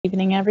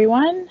Evening,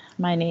 everyone.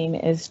 My name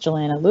is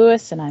Jelana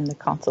Lewis, and I'm the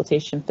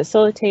consultation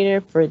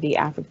facilitator for the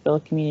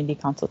Africville Community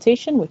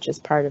Consultation, which is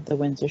part of the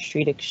Windsor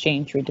Street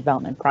Exchange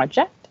Redevelopment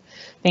Project.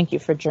 Thank you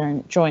for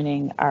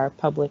joining our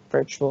public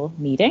virtual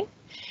meeting.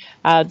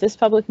 This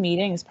public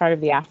meeting is part of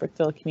the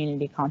Africville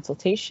Community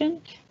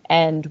Consultation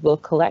and will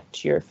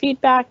collect your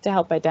feedback to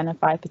help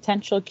identify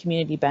potential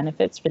community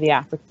benefits for the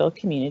Africville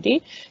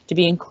community to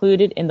be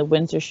included in the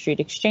Windsor Street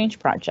Exchange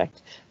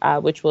Project,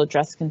 which will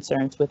address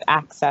concerns with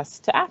access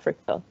to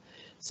Africville.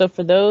 So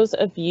for those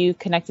of you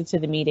connected to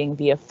the meeting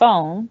via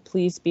phone,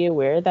 please be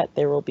aware that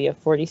there will be a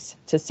 40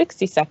 to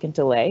 60-second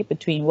delay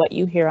between what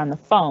you hear on the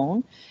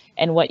phone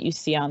and what you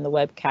see on the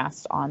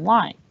webcast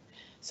online.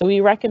 So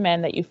we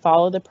recommend that you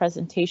follow the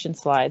presentation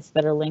slides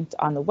that are linked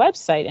on the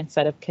website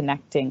instead of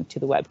connecting to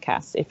the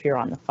webcast if you're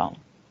on the phone.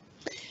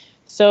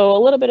 So a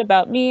little bit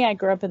about me. I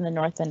grew up in the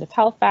north end of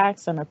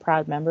Halifax. I'm a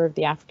proud member of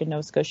the African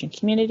Nova Scotian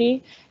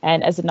community.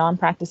 And as a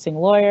non-practicing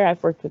lawyer,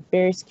 I've worked with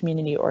various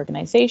community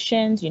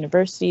organizations,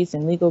 universities,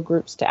 and legal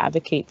groups to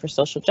advocate for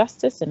social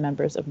justice and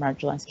members of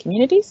marginalized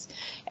communities.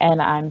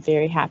 And I'm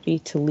very happy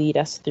to lead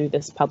us through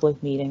this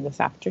public meeting this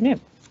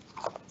afternoon.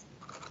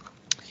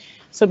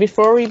 So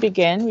before we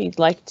begin, we'd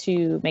like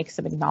to make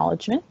some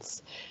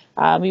acknowledgements.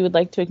 We would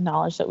like to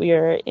acknowledge that we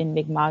are in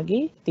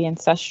Mi'kma'ki, the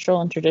ancestral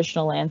and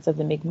traditional lands of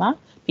the Mi'kmaq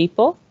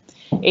people.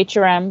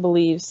 HRM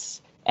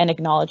believes and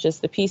acknowledges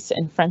the peace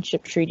and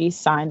friendship treaties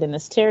signed in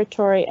this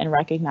territory and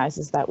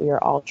recognizes that we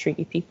are all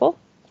treaty people.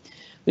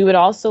 We would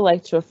also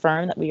like to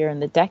affirm that we are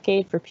in the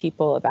decade for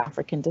people of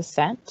African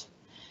descent.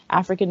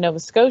 African Nova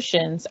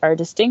Scotians are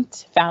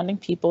distinct founding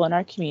people in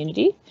our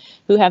community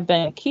who have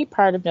been a key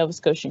part of Nova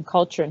Scotian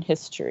culture and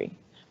history.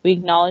 We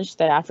acknowledge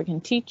that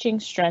African teaching,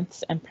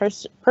 strengths, and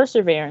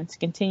perseverance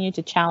continue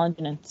to challenge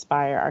and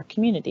inspire our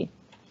community.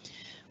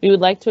 We would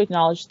like to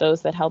acknowledge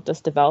those that helped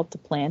us develop the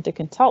plan to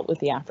consult with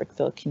the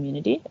Africville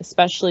community,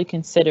 especially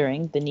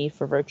considering the need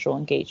for virtual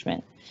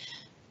engagement.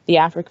 The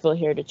Africville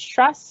Heritage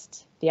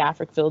Trust, the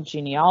Africville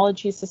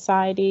Genealogy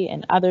Society,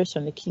 and others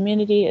from the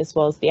community, as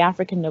well as the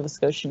African Nova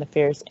Scotian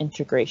Affairs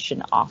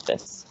Integration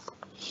Office.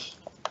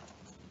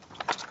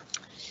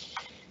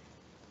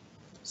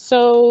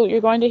 So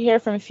you're going to hear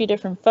from a few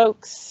different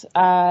folks,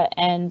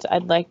 and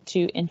I'd like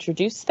to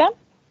introduce them.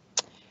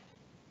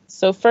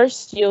 So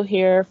first, you'll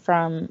hear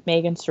from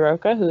Megan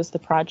Soroka, who is the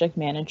project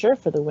manager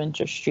for the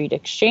Windsor Street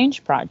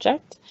Exchange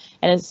Project,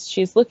 and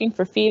she's looking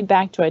for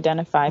feedback to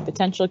identify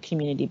potential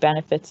community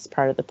benefits as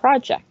part of the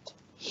project.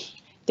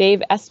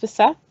 Dave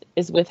Espeseth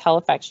is with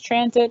Halifax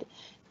Transit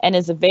and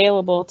is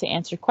available to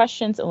answer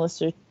questions and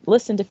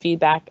listen to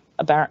feedback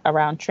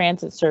around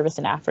transit service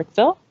in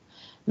Africville.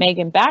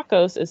 Megan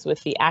Backos is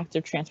with the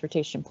Active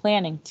Transportation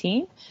Planning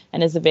team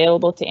and is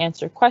available to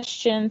answer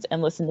questions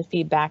and listen to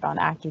feedback on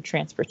active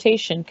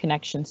transportation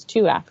connections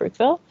to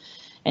Africville.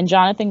 And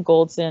Jonathan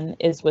Goldson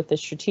is with the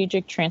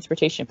Strategic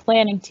Transportation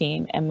Planning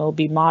team and will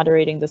be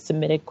moderating the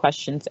submitted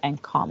questions and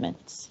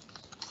comments.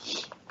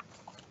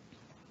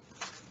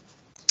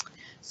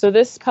 So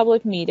this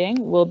public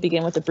meeting will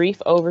begin with a brief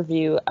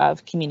overview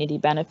of community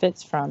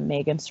benefits from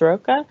Megan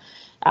Soroka,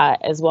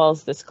 as well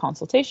as this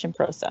consultation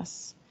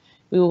process.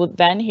 We will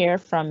then hear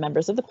from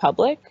members of the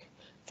public,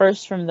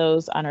 first from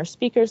those on our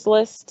speakers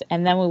list,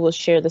 and then we will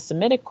share the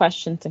submitted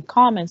questions and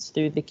comments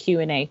through the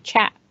Q&A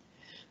chat.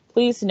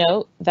 Please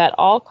note that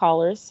all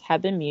callers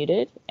have been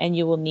muted and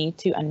you will need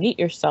to unmute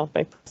yourself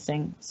by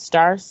pressing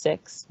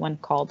 *6 when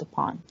called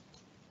upon.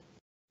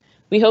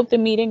 We hope the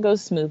meeting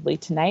goes smoothly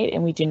tonight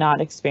and we do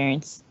not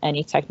experience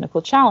any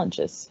technical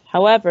challenges.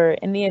 However,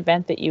 in the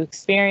event that you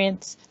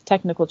experience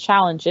technical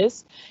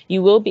challenges,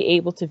 you will be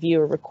able to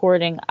view a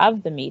recording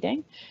of the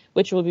meeting,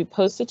 which will be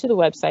posted to the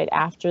website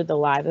after the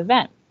live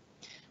event.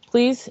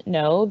 Please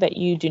know that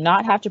you do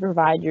not have to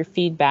provide your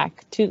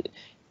feedback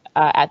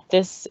at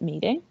this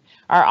meeting.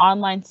 Our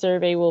online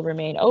survey will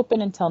remain open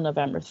until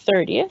November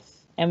 30th,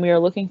 and we are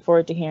looking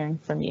forward to hearing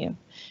from you.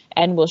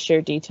 And we'll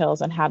share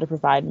details on how to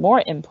provide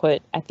more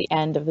input at the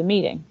end of the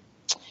meeting.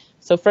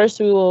 So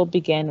first, we will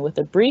begin with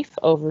a brief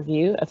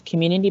overview of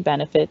community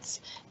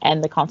benefits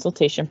and the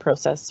consultation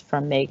process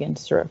from Megan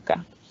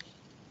Soroka.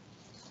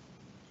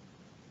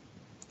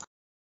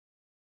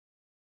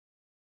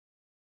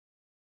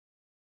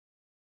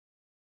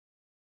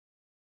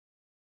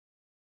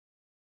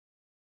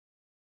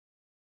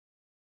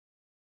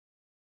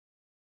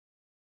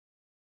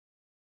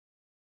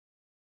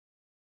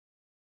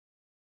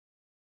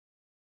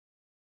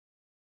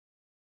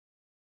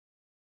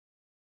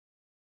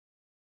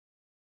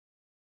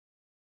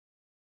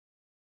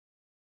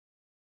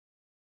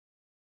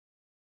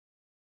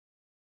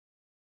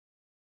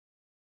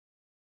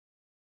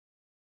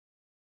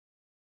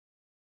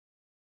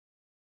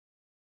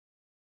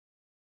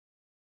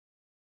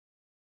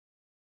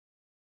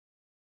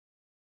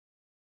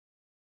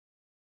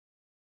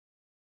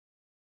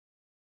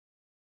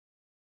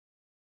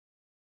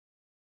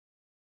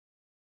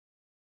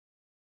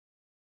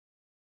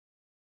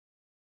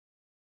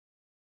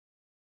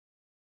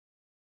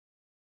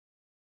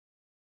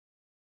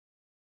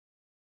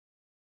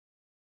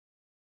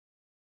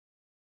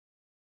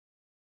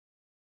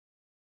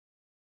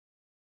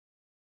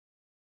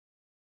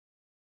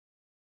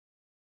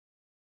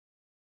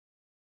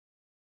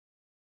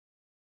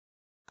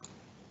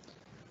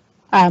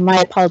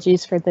 My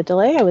apologies for the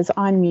delay. I was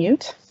on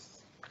mute.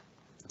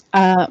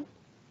 My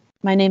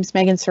name is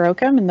Megan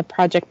Soroka. I'm the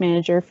project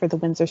manager for the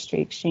Windsor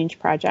Street Exchange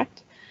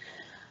project.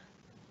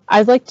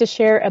 I'd like to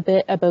share a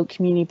bit about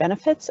community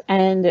benefits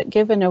and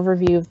give an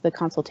overview of the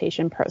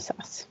consultation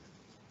process.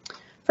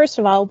 First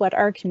of all, what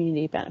are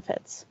community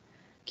benefits?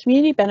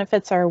 Community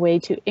benefits are a way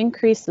to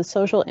increase the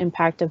social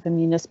impact of a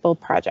municipal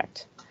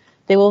project.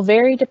 They will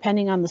vary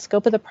depending on the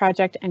scope of the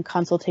project and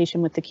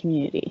consultation with the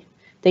community.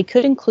 They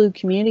could include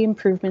community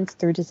improvements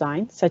through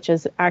design, such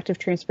as active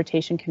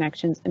transportation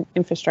connections and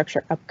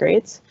infrastructure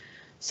upgrades,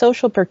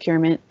 social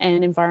procurement,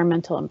 and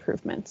environmental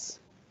improvements.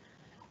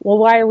 Well,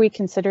 why are we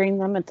considering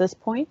them at this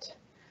point?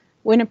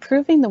 When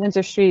approving the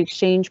Windsor Street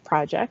Exchange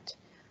project,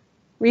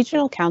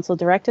 Regional Council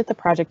directed the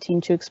project team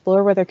to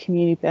explore whether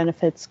community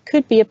benefits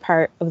could be a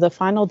part of the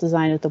final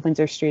design of the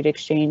Windsor Street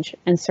Exchange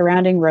and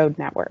surrounding road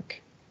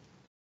network.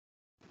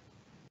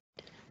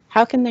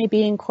 How can they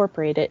be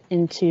incorporated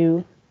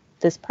into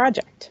this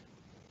project?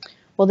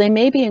 Well, they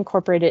may be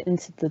incorporated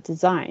into the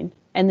design,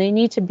 and they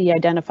need to be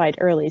identified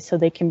early so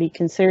they can be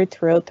considered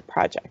throughout the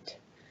project.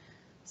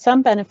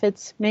 Some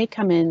benefits may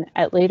come in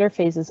at later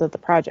phases of the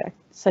project,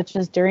 such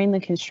as during the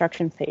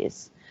construction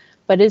phase,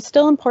 but it's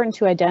still important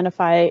to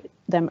identify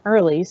them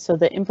early so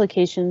the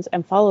implications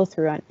and follow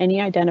through on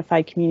any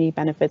identified community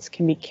benefits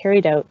can be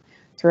carried out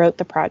throughout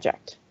the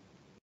project.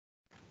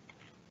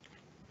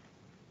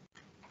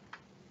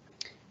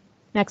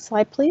 Next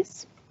slide,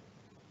 please.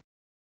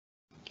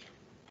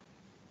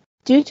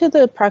 Due to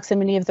the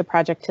proximity of the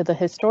project to the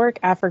historic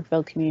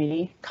Africville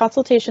community,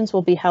 consultations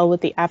will be held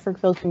with the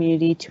Africville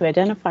community to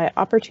identify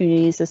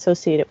opportunities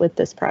associated with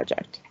this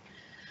project.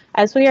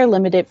 As we are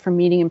limited from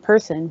meeting in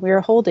person, we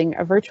are holding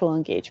a virtual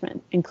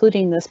engagement,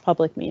 including this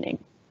public meeting.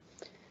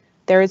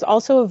 There is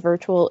also a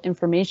virtual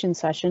information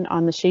session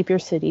on the Shape Your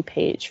City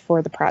page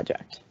for the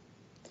project.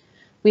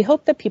 We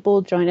hope that people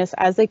will join us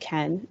as they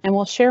can, and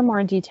we'll share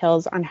more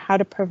details on how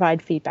to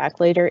provide feedback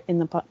later in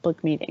the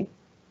public meeting.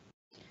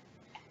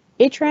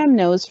 HRAM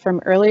knows from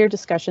earlier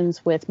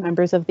discussions with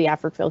members of the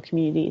Africville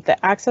community that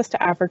access to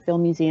Africville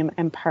Museum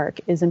and Park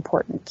is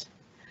important.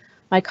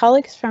 My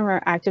colleagues from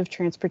our active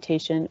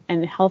transportation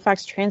and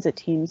Halifax transit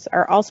teams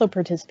are also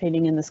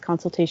participating in this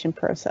consultation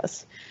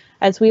process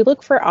as we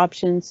look for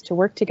options to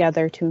work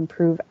together to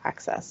improve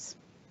access.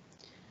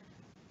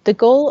 The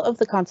goal of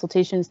the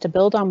consultation is to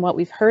build on what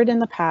we've heard in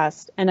the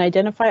past and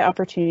identify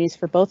opportunities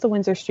for both the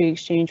Windsor Street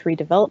Exchange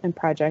Redevelopment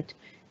Project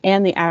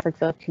and the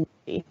Africville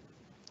community.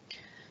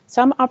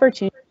 Some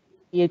opportunities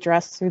will be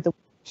addressed through the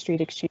Windsor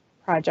Street Exchange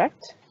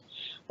project,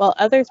 while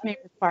others may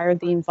require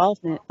the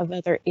involvement of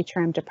other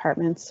HRM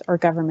departments or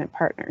government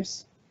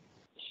partners.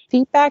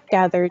 Feedback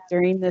gathered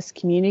during this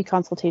community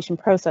consultation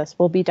process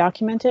will be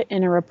documented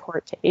in a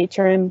report to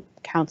HRM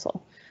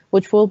Council,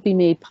 which will be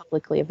made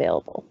publicly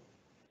available.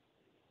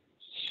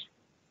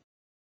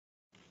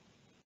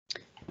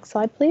 Next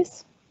slide,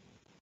 please.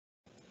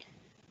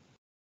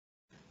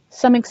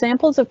 Some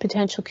examples of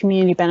potential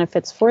community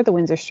benefits for the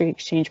Windsor Street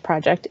Exchange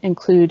project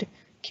include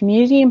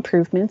community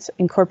improvements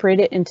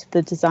incorporated into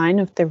the design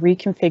of the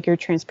reconfigured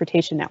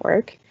transportation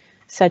network,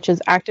 such as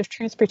active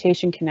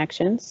transportation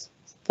connections,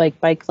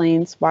 like bike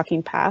lanes,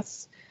 walking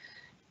paths,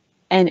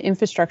 and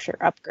infrastructure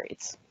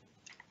upgrades.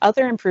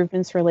 Other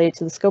improvements related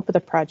to the scope of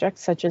the project,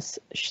 such as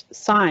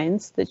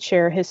signs that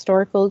share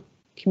historical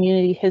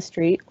community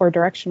history or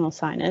directional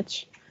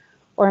signage,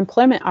 or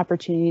employment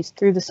opportunities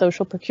through the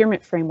social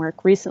procurement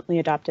framework recently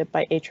adopted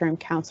by HRM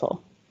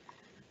Council.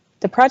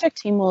 The project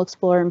team will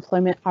explore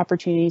employment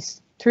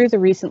opportunities through the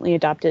recently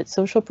adopted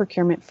social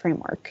procurement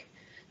framework.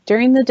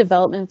 During the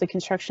development of the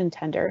construction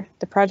tender,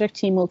 the project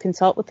team will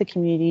consult with the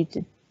community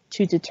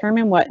to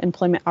determine what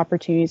employment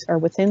opportunities are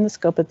within the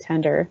scope of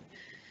tender.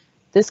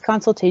 This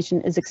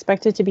consultation is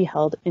expected to be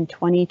held in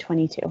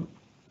 2022.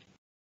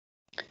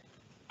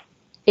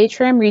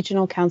 HRM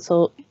Regional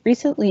Council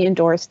recently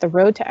endorsed the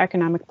Road to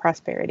Economic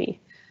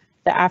Prosperity,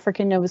 the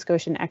African Nova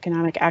Scotian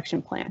Economic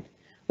Action Plan,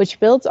 which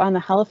builds on the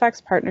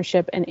Halifax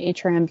Partnership and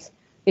HRM's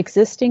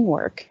existing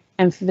work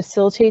and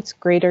facilitates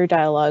greater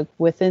dialogue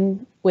with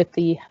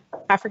the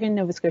African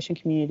Nova Scotian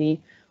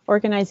community,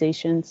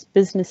 organizations,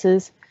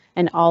 businesses,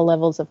 and all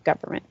levels of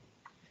government.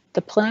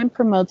 The plan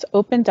promotes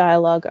open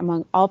dialogue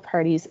among all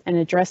parties and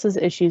addresses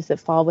issues that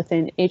fall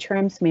within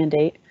HRM's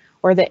mandate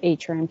or that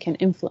HRM can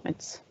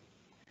influence.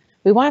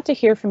 We want to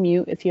hear from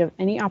you if you have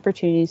any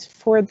opportunities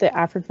for the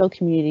Africville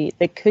community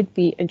that could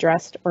be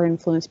addressed or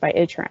influenced by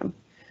HRM.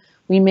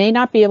 We may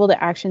not be able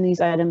to action these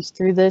items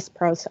through this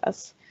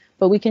process,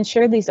 but we can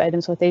share these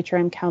items with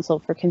HRM Council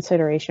for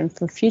consideration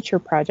for future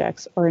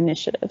projects or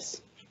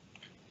initiatives.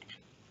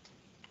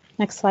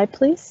 Next slide,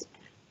 please.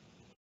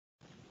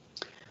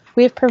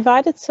 We have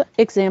provided some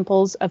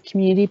examples of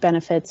community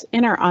benefits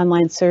in our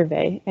online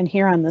survey and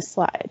here on this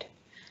slide,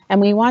 and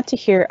we want to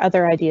hear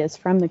other ideas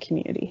from the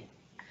community.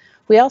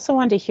 We also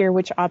want to hear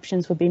which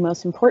options would be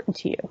most important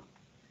to you.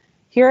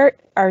 Here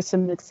are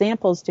some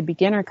examples to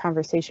begin our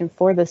conversation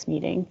for this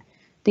meeting.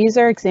 These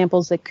are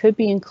examples that could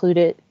be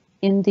included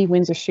in the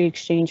Windsor Street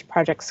Exchange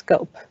project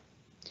scope,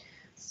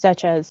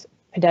 such as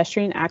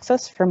pedestrian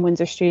access from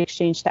Windsor Street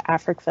Exchange to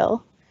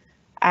Africville,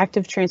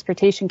 active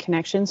transportation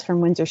connections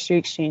from Windsor Street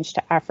Exchange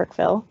to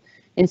Africville,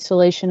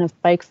 installation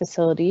of bike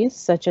facilities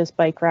such as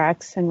bike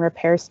racks and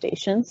repair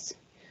stations,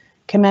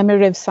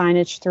 commemorative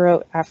signage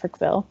throughout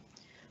Africville,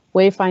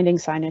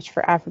 wayfinding signage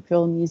for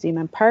Africville Museum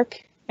and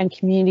Park, and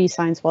community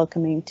signs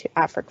welcoming to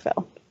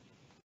Africville.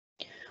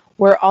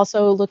 We're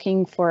also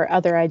looking for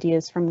other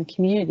ideas from the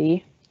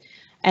community.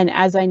 And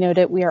as I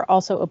noted, we are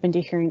also open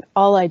to hearing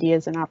all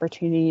ideas and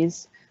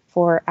opportunities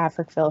for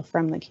Africville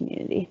from the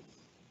community.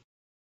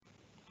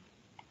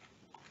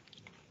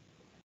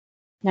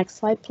 Next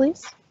slide,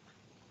 please.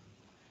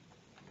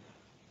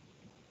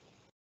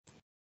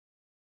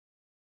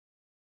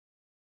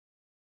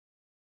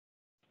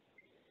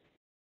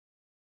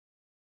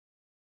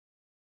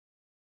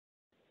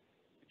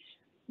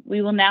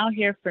 We will now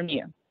hear from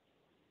you.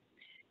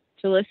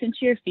 To listen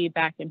to your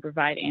feedback and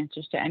provide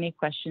answers to any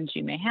questions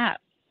you may have.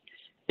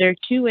 There are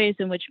two ways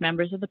in which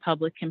members of the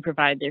public can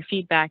provide their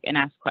feedback and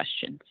ask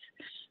questions.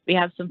 We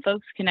have some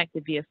folks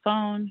connected via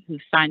phone who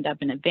signed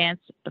up in advance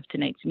of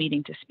tonight's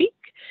meeting to speak.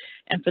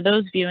 And for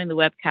those viewing the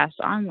webcast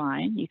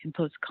online, you can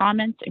post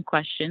comments and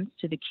questions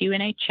to the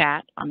Q&A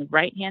chat on the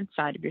right-hand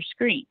side of your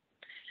screen.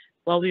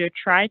 While we will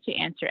try to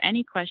answer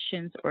any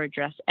questions or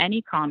address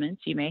any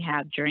comments you may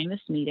have during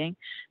this meeting,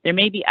 there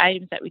may be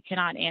items that we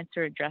cannot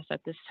answer or address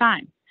at this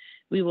time.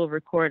 We will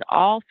record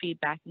all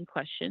feedback and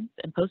questions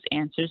and post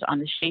answers on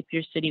the Shape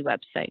Your City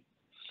website.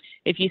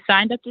 If you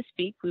signed up to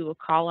speak, we will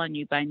call on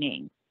you by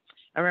name.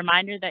 A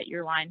reminder that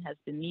your line has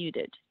been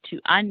muted. To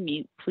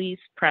unmute, please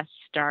press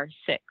 *6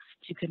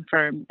 to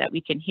confirm that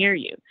we can hear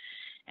you,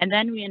 and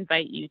then we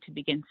invite you to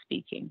begin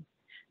speaking.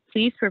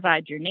 Please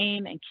provide your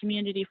name and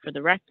community for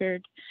the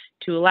record.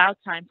 To allow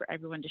time for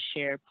everyone to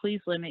share,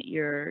 please limit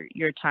your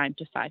time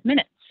to 5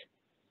 minutes.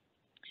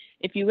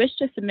 If you wish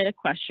to submit a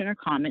question or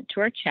comment to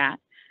our chat,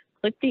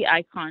 click the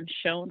icon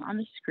shown on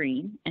the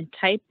screen and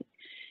type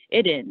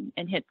it in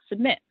and hit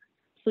submit.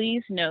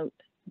 Please note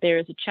there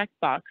is a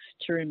checkbox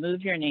to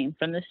remove your name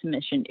from the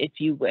submission if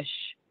you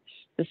wish.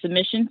 The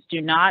submissions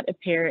do not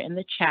appear in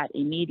the chat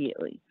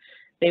immediately.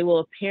 They will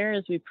appear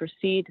as we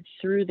proceed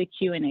through the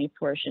Q&A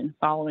portion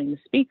following the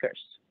speakers.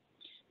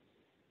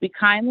 We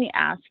kindly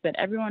ask that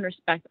everyone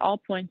respect all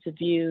points of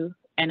view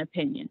and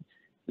opinions.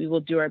 We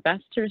will do our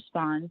best to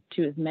respond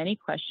to as many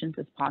questions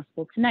as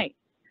possible tonight.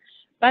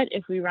 But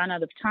if we run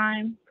out of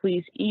time,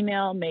 please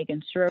email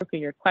Megan Soroka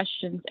your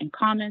questions and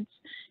comments,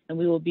 and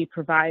we will be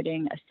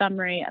providing a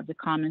summary of the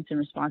comments and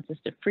responses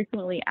to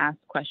frequently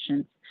asked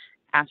questions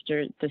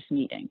after this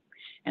meeting.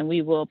 And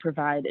we will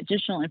provide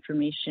additional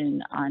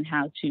information on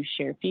how to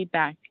share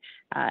feedback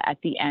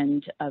at the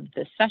end of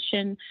this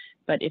session.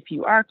 But if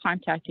you are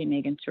contacting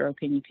Megan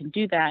Soroka, you can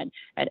do that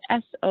at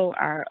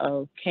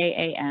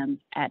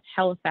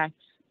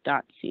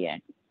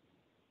sorokam@halifax.ca.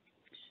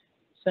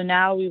 So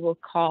now we will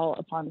call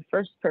upon the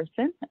first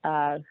person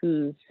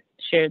who's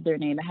shared their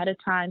name ahead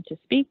of time to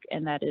speak,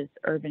 and that is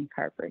Irvin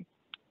Carberry.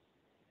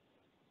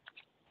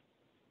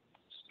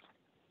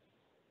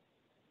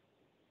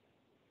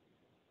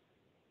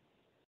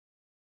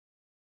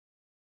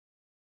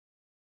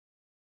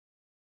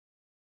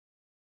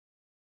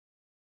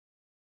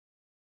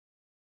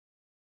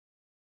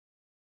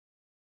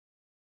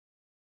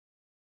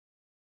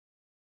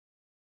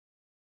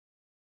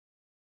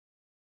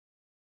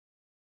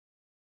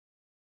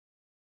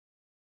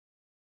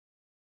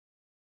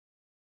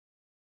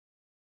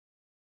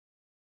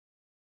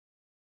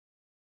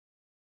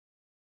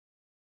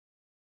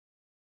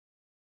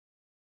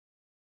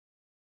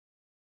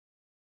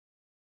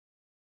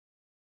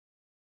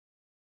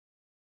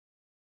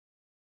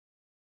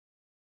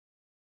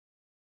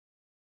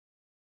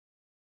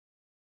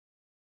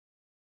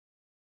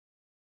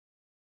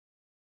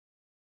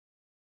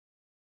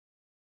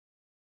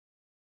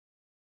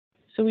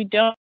 So we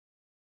don't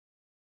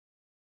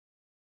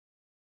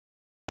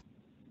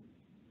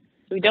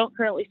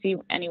currently see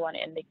anyone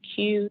in the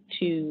queue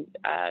to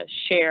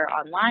share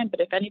online, but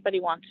if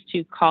anybody wants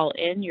to call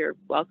in, you're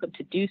welcome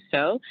to do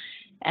so.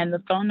 And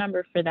the phone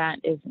number for that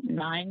is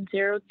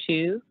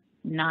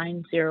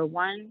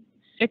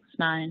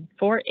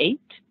 902-901-6948.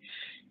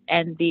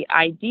 And the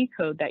ID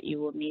code that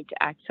you will need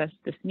to access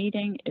this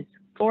meeting is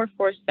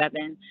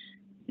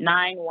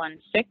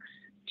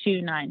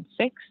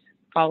 447-916-296,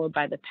 followed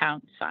by the #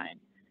 sign.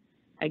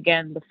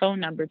 Again, the phone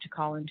number to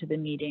call into the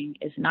meeting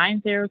is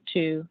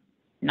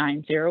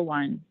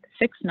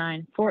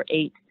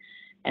 902-901-6948,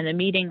 and the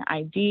meeting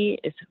ID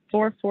is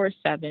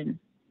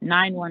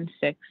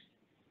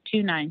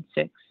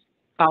 447-916-296,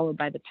 followed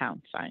by the #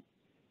 sign.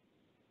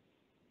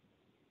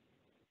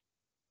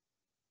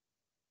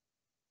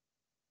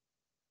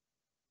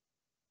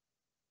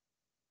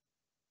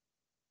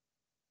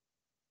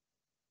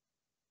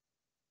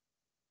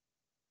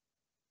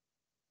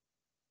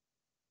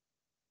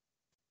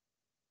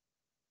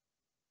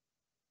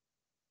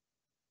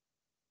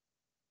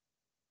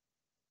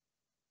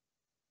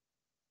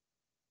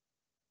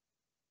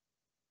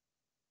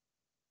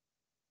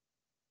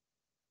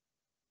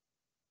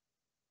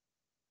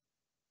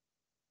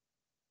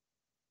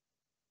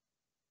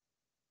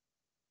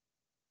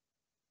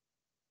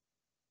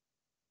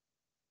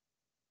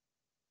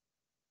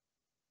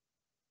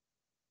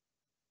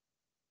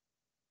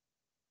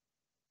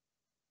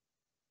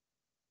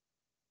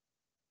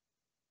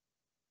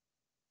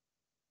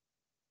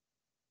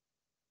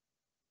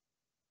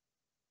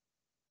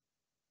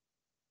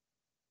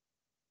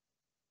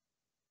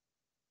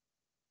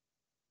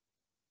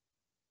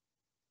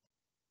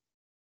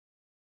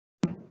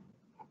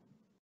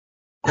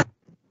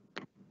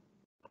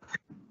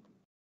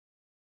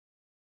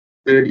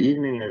 Good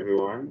evening,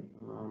 everyone.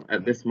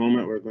 At this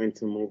moment, we're going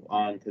to move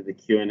on to the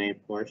Q&A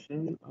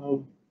portion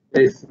of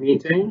this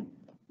meeting,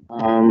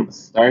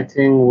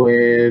 starting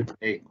with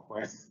a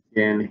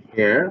question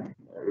here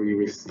that we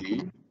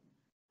received.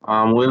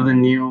 Will the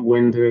new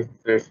Windsor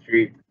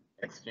Street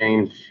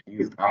Exchange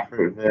use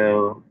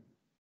Africville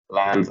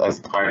lands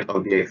as part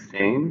of the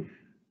exchange?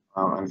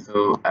 And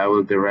so I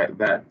will direct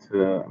that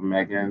to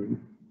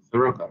Megan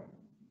Soroka.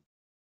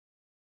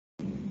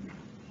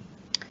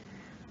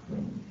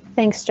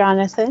 Thanks,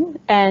 Jonathan,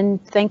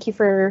 and thank you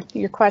for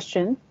your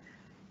question.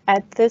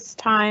 At this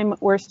time,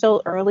 we're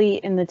still early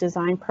in the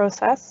design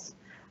process.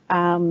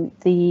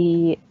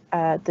 The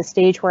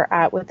stage we're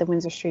at with the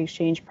Windsor Street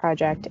Exchange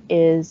project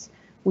is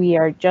we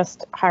are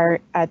just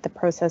at the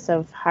process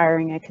of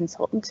hiring a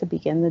consultant to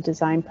begin the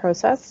design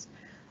process.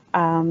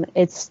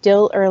 It's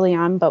still early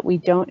on, but we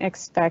don't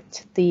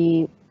expect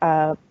the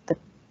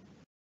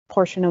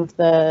portion of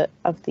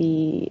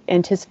the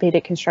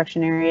anticipated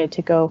construction area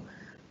to go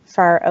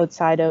far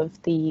outside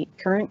of the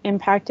current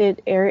impacted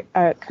area,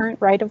 current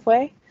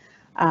right-of-way,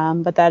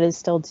 but that is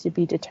still to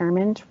be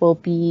determined. We'll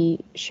be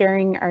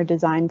sharing our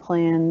design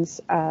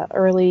plans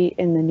early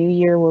in the new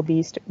year. We'll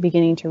be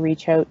beginning to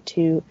reach out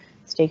to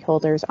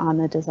stakeholders on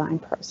the design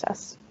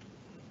process.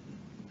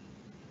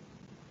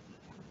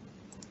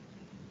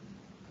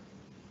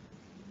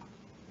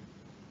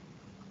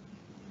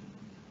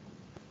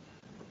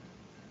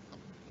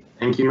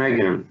 Thank you,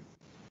 Megan.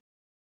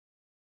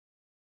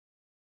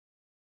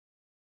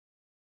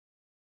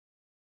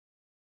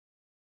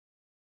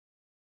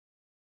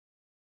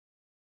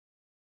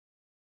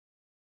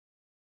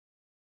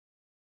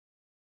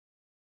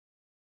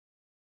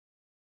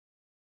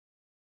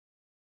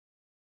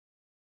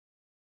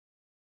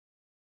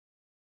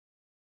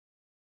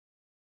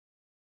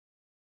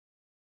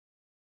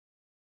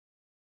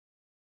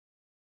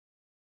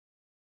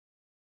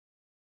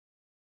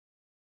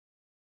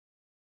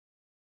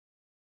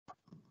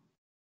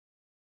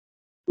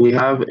 We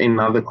have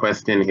another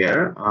question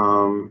here,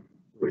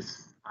 which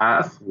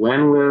asks,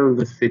 when will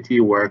the city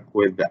work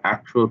with the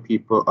actual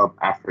people of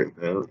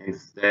Africville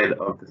instead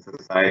of the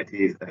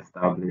societies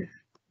established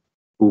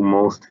who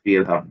most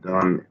feel have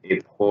done a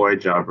poor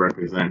job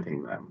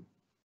representing them?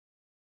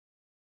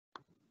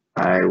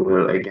 I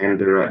will again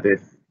direct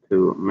this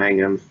to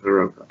Megan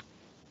Soroka.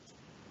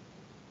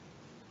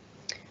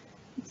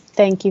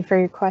 Thank you for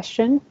your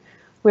question.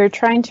 We're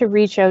trying to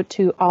reach out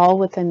to all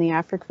within the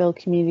Africville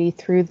community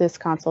through this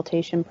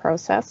consultation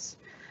process.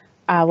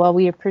 While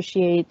we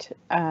appreciate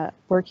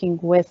working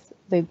with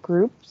the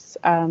groups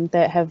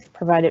that have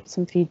provided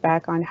some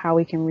feedback on how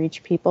we can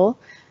reach people,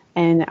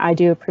 and I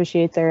do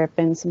appreciate there have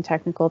been some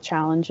technical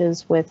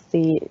challenges with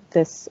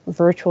this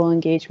virtual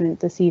engagement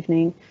this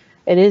evening,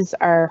 it is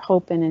our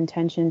hope and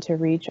intention to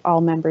reach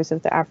all members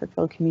of the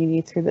Africville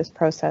community through this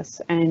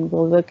process, and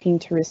we're looking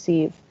to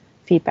receive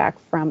feedback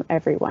from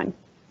everyone.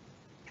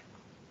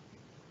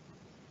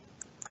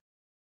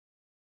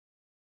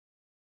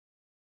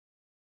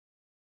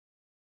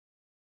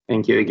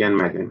 Thank you again,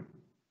 Megan.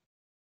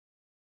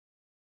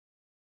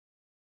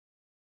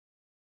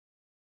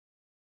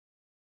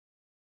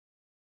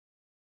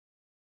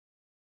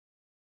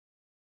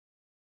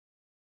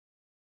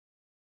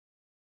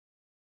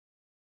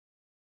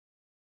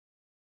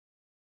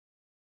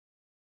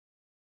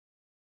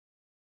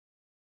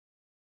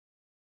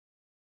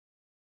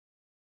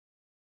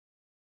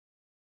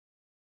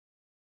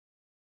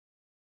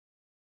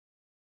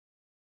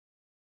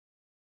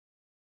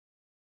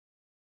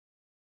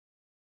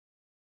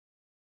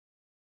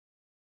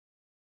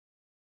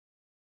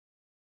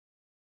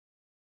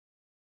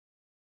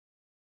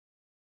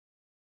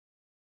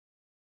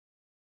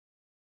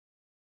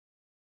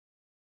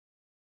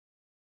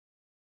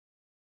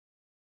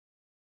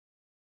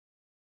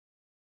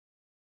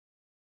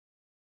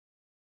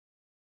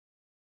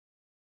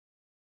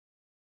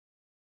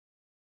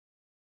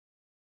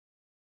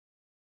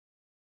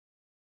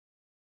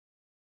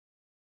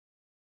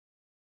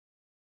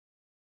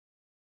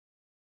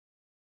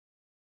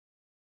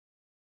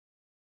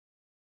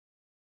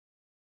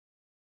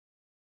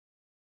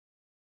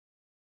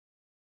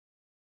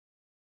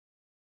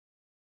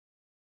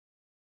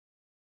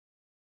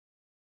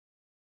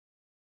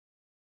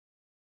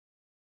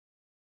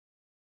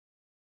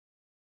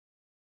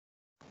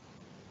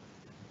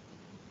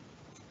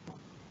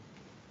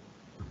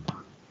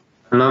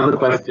 Another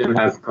question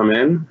has come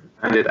in,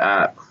 and it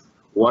asks,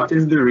 what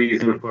is the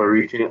reason for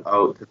reaching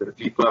out to the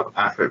people of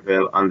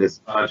Africville on this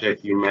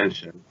project you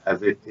mentioned,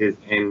 as it is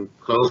in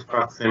close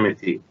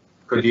proximity?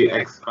 Could you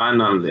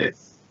expand on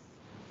this?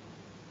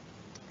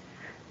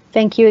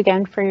 Thank you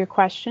again for your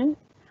question.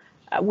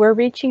 We're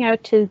reaching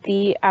out to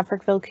the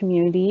Africville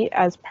community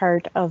as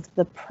part of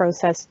the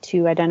process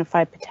to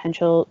identify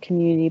potential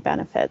community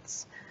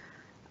benefits.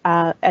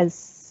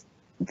 As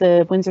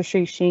the Windsor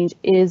Street Exchange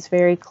is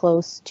very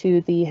close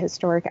to the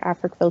historic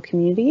Africville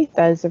community,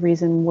 that is the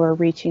reason we're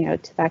reaching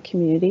out to that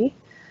community.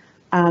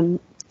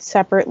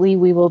 Separately,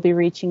 we will be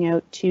reaching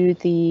out to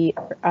the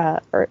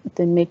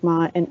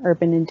Mi'kmaq and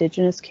urban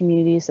Indigenous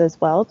communities as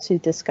well to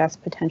discuss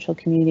potential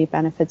community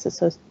benefits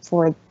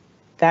for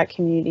that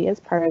community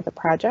as part of the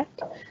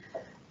project.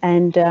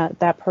 And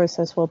that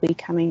process will be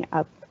coming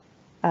up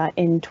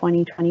in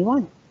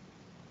 2021.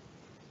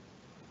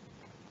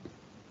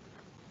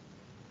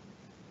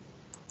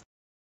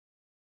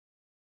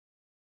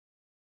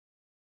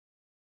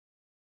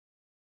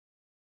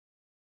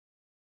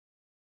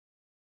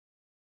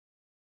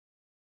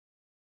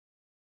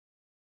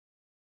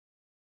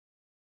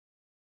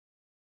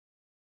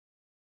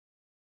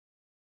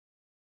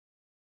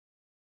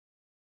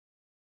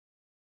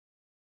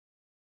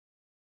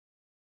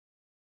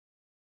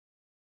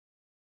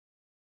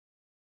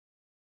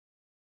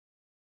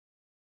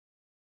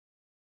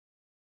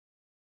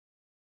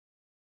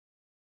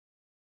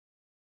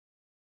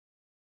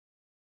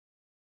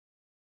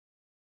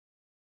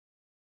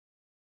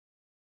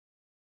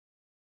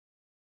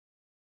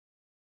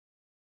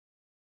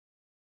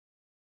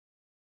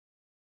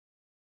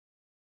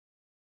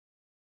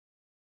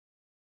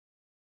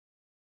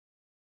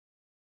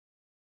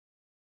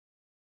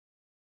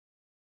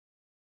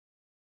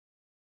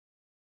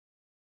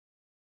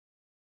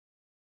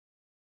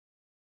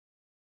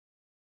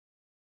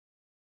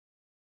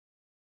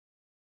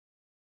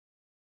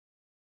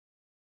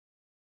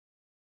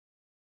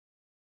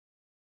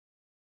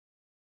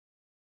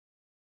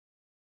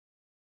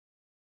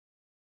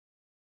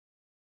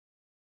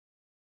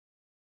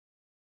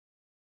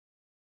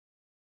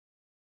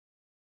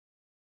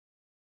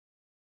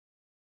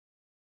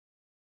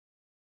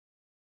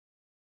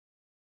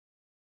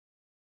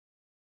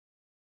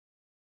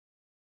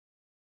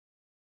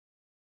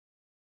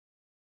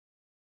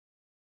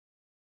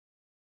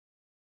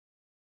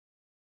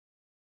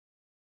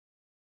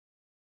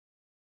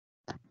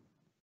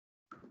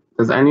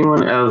 Does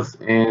anyone else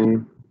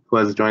who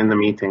has joined the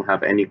meeting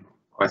have any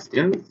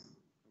questions?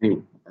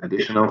 Any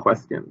additional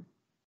questions?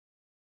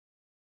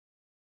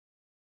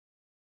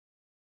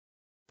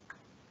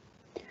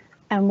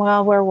 And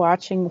while we're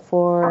watching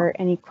for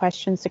any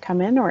questions to come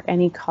in or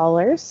any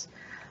callers,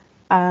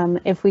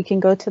 if we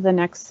can go to the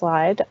next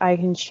slide, I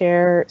can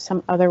share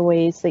some other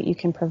ways that you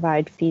can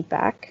provide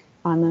feedback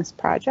on this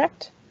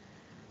project.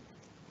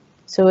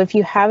 So if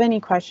you have any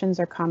questions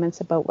or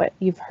comments about what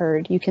you've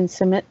heard, you can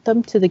submit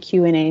them to the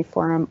Q&A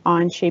forum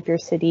on Shape Your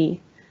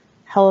City,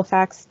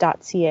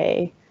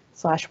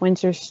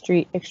 halifax.ca/Windsor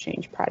Street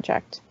Exchange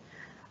Project.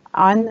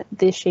 On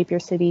the Shape Your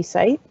City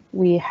site,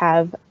 we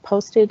have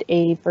posted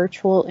a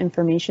virtual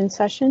information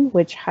session,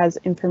 which has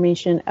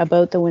information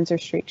about the Windsor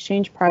Street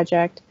Exchange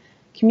Project,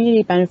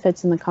 community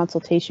benefits in the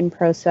consultation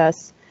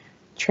process,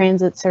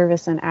 transit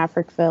service in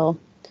Africville,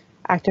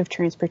 active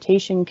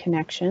transportation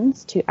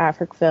connections to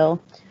Africville,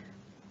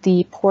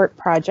 the port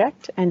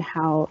project and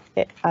how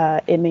it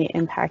may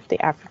impact the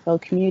Africville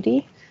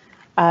community,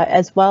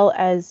 as well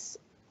as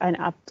an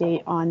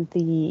update on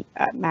the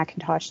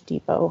Macintosh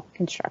Depot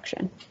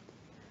construction.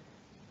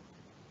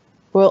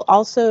 We'll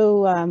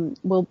also,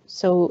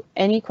 so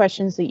any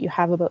questions that you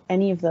have about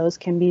any of those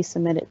can be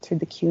submitted through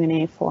the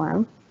Q&A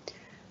forum.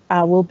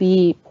 We'll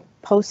be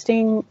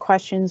posting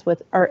questions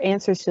with our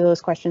answers to those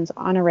questions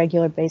on a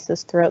regular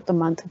basis throughout the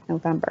month of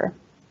November.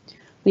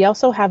 We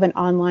also have an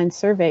online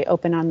survey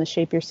open on the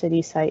Shape Your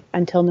City site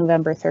until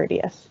November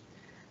 30th.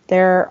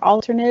 There are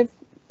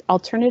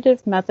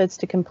alternative methods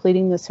to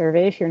completing the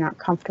survey if you're not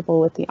comfortable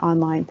with the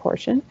online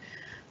portion.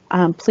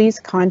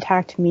 Please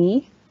contact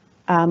me.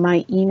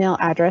 My email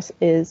address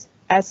is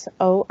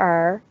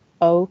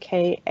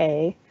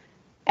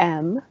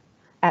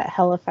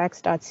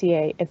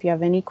sorokam@halifax.ca if you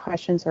have any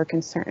questions or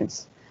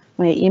concerns.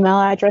 My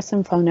email address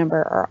and phone number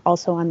are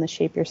also on the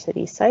Shape Your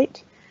City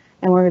site,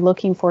 and we're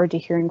looking forward to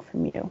hearing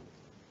from you.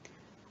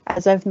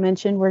 As I've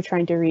mentioned, we're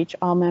trying to reach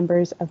all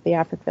members of the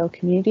Africville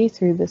community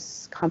through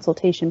this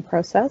consultation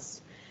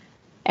process,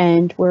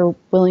 and we're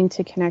willing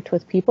to connect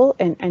with people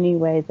in any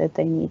way that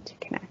they need to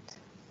connect.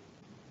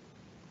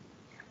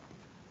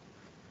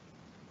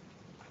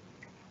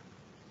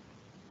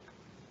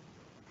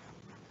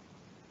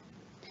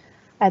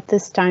 At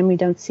this time, we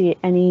don't see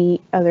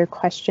any other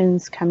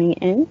questions coming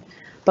in,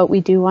 but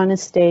we do want to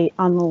stay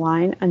on the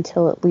line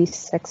until at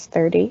least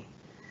 6:30.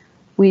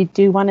 We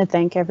do want to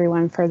thank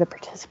everyone for the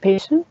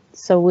participation.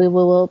 So we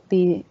will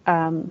be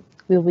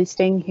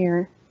staying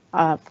here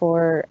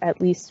for at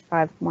least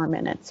 5 more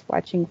minutes,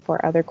 watching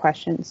for other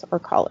questions or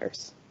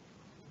callers.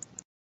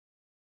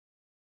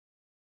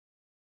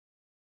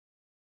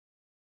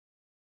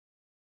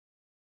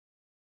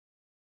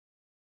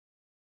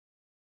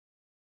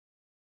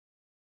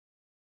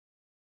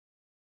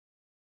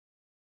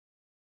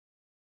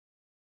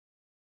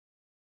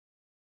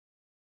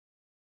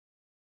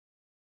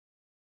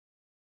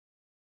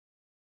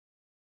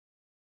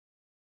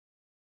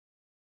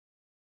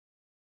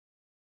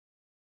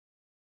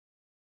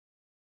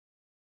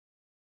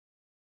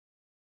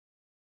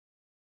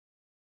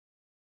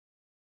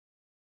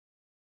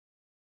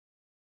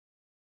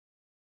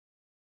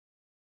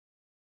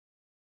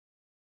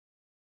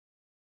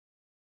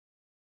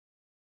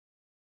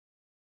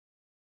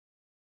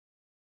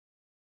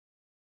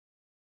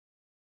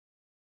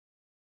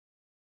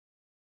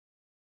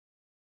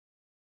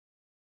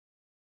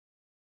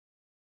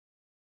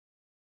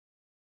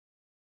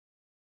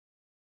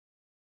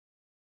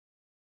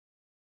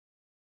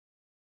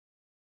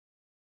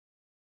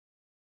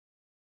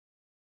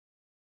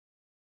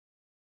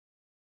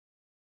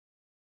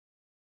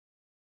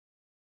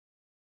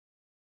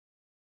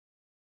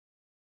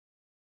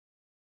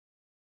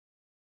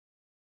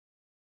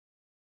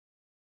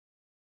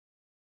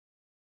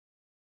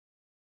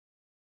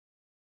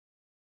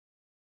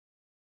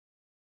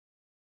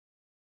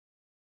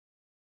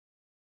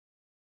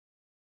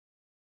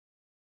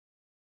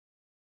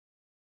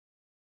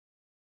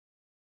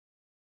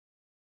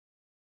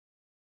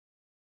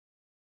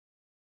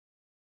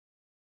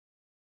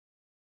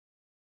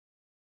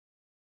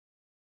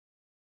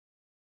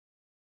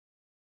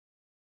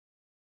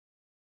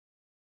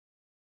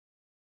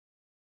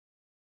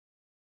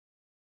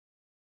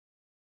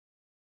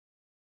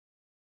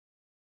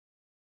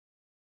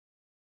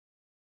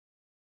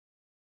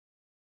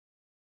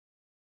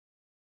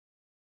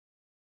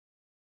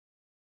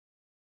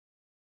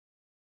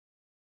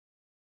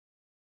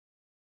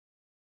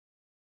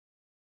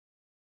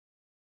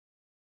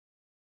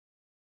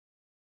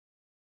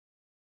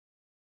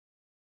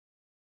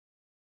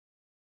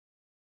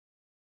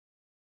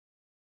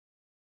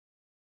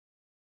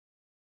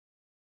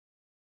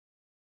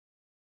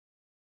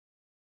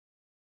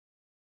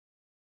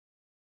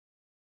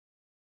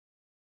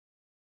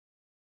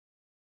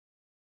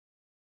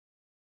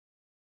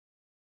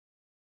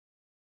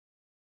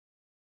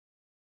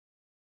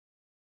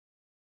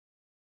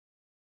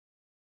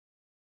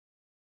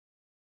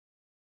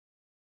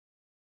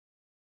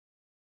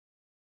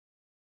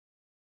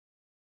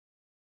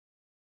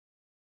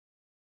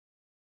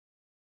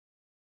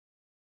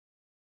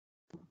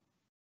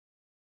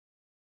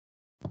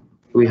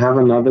 We have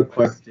another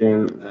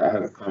question that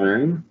has come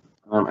in,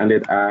 and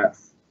it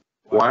asks,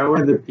 why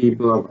were the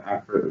people of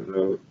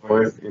Africville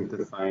forced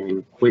into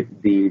signing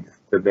quit deeds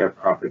to their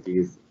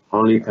properties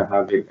only to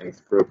have it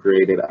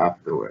expropriated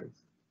afterwards?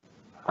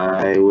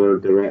 I will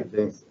direct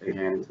this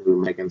again to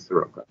Megan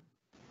Soroka.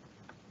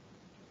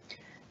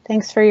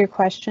 Thanks for your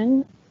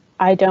question.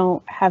 I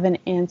don't have an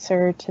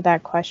answer to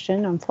that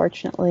question,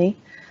 unfortunately,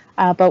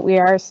 but we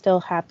are still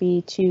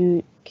happy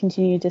to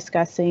continue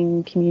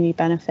discussing community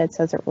benefits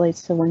as it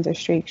relates to Windsor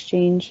Street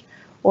Exchange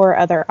or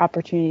other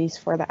opportunities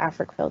for the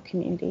Africville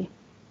community.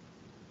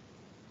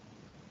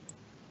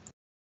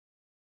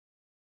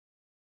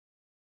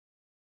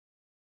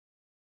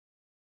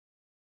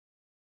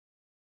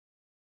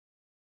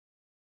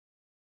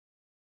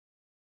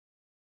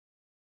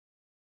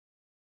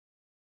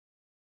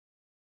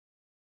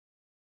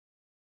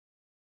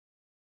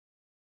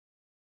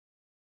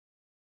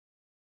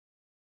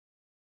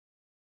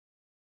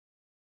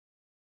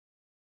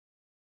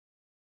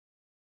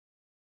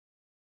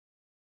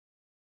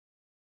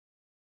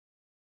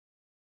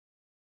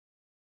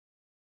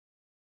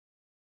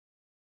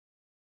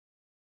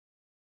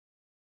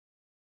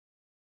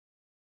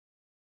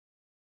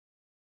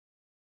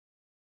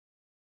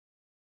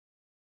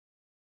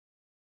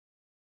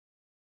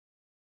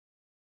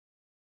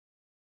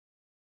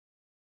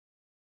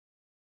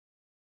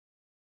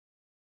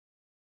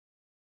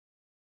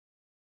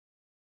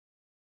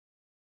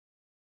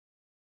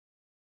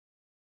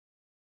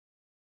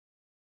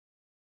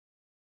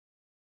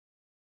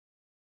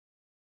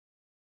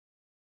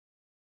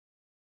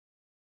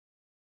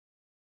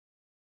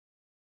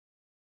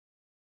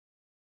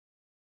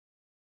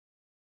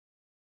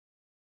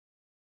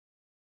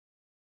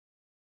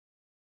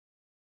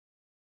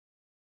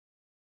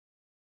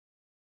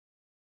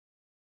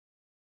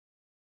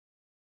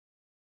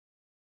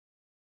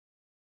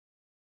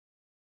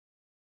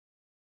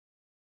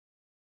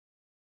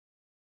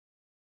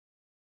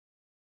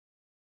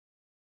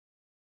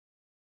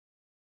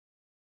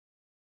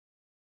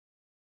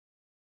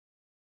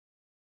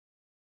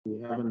 We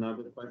have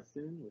another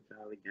question, which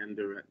I'll again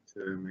direct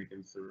to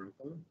Megan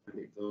Soroka, and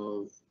it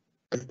goes,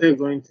 is there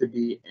going to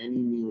be any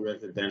new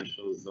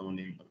residential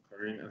zoning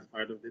occurring as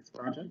part of this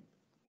project?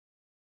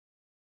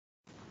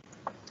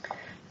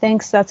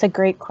 Thanks, that's a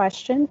great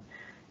question.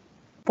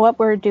 What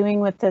we're doing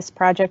with this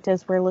project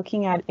is we're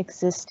looking at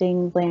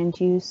existing land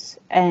use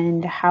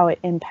and how it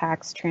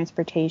impacts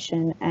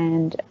transportation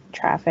and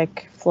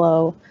traffic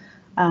flow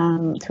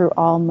through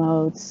all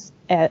modes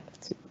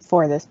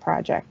for this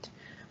project.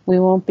 We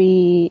won't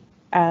be,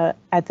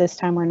 at this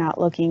time, we're not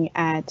looking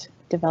at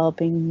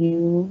developing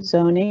new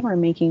zoning or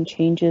making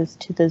changes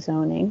to the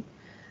zoning,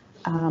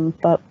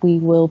 but we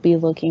will be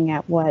looking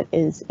at what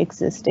is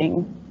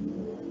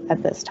existing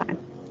at this time,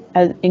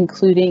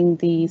 including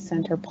the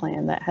center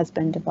plan that has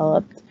been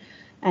developed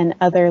and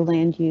other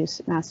land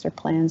use master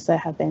plans that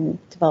have been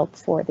developed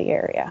for the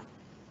area.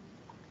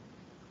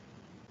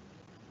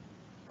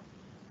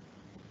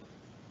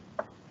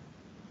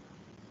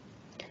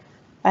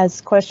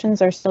 As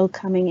questions are still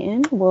coming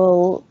in,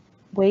 we'll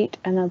wait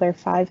another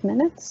 5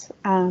 minutes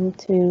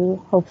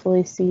to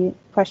hopefully see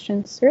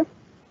questions through.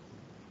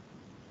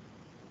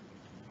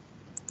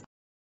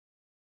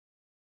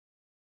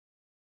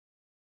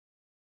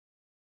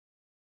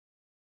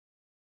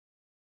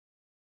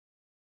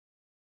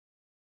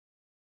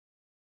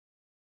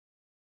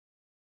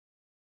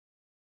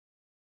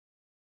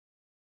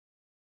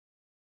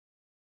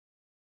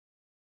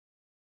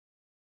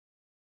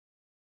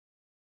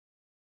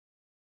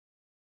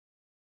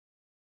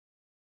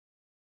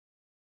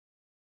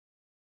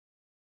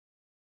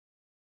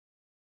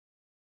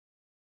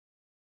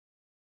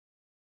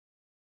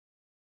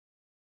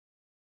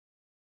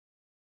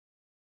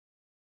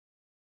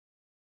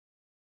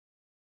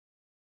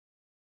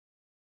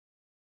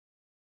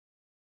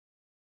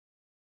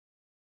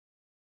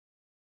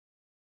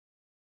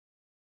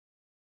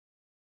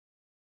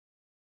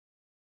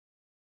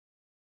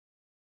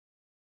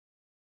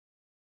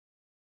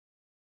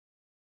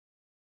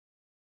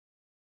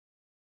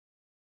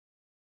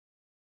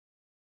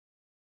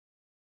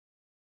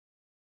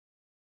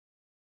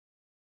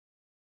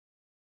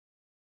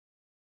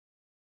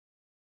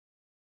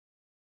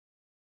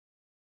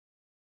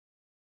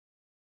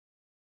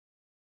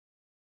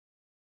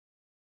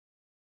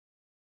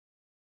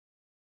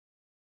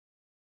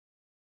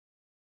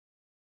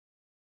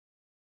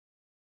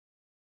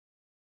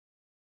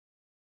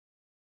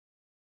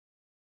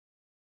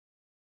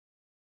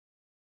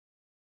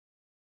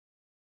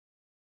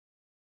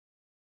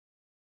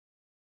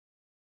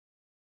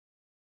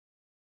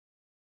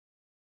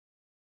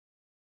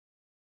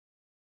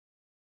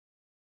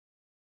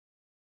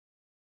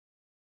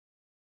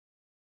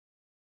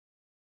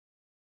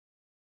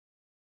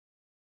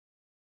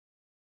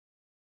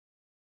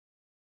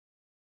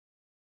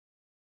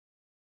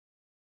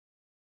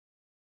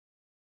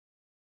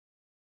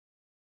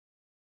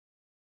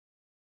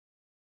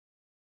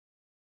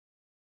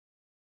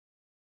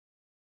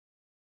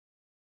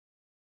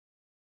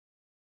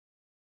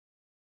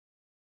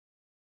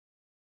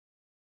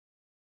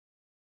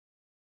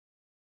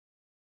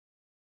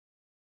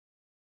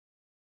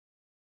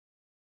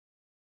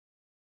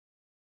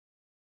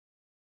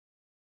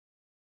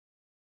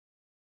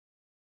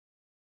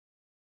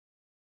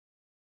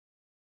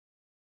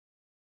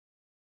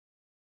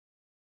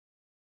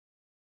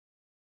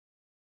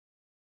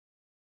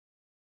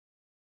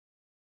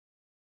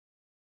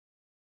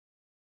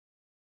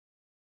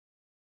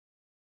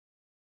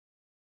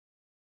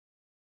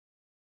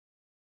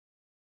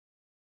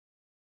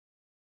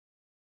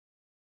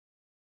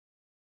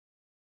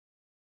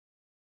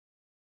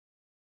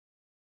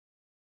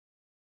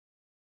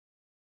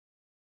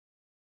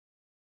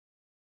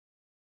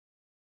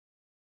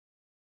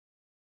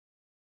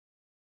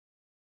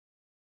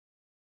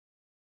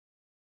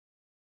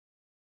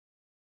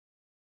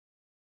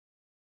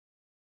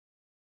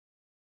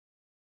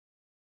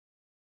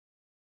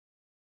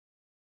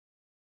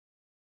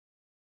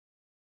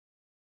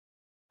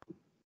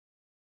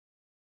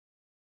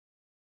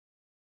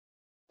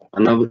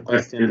 Another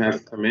question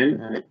has come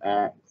in and it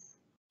asks,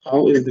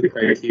 how is the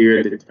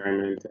criteria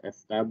determined to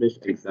establish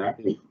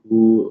exactly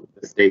who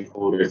the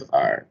stakeholders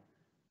are?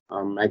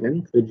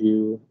 Megan, could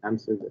you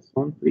answer this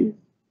one, please?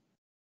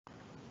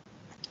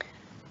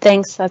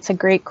 Thanks, that's a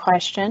great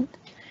question.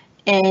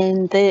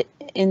 And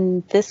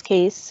in this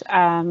case,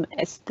 the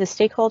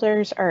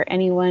stakeholders are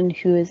anyone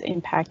who is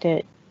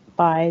impacted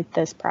by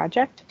this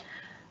project.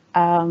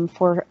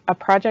 For a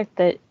project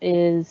that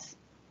is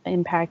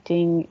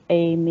impacting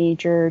a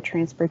major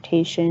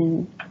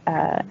transportation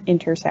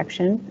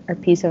intersection or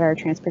piece of our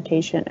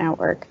transportation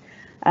network,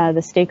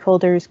 the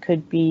stakeholders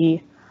could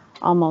be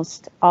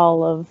almost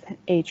all of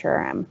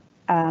HRM.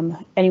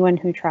 Anyone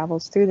who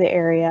travels through the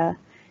area,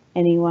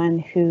 anyone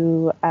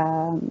who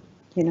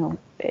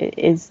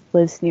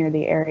lives near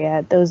the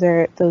area, those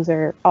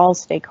are all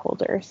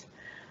stakeholders.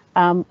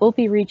 We'll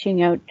be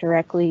reaching out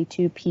directly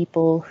to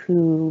people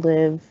who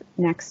live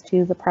next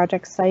to the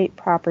project site,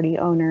 property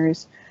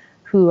owners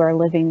who are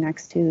living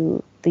next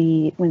to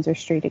the Windsor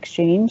Street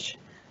Exchange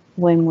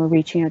when we're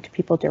reaching out to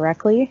people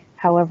directly.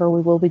 However,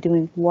 we will be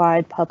doing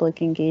wide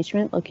public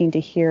engagement, looking to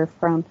hear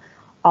from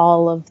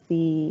all of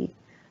the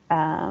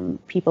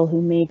people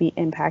who may be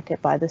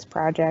impacted by this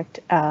project,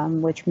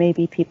 which may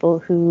be people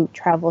who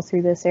travel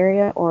through this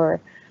area or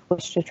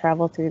wish to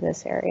travel through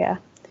this area.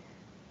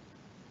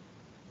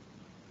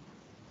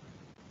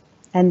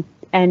 And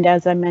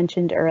as I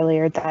mentioned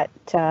earlier,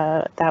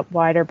 that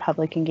wider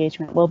public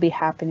engagement will be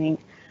happening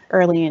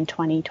early in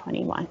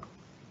 2021.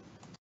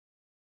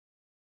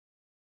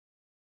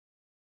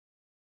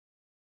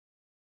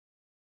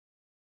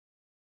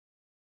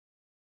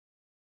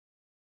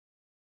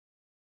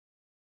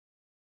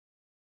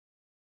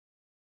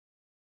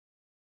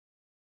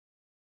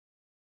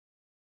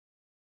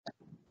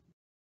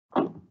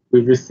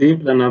 We've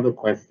received another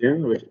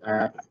question which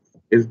asks,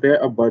 is there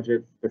a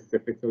budget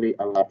specifically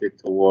allotted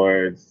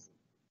towards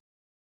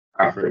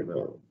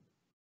Africville?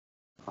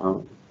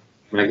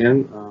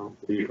 Megan,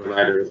 could you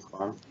provide a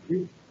response,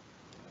 please?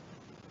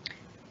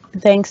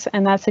 Thanks,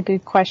 and that's a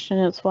good question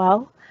as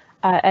well.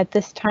 At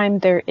this time,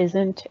 there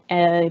isn't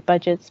a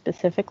budget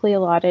specifically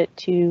allotted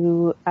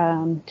to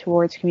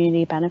towards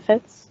community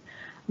benefits.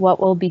 What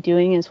we'll be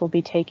doing is we'll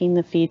be taking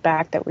the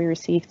feedback that we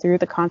receive through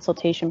the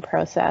consultation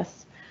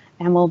process,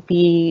 and we'll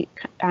be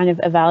kind of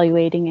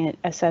evaluating it,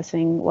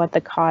 assessing what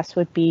the cost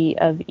would be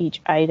of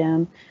each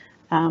item,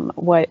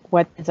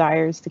 what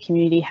desires the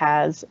community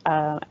has,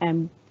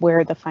 and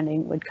where the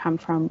funding would come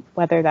from,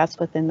 whether that's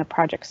within the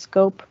project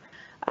scope,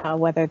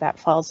 whether that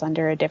falls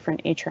under a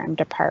different HRM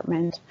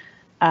department,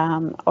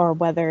 or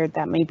whether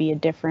that may be a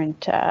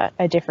different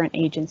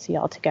agency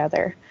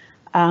altogether.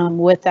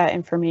 With that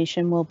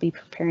information, we'll be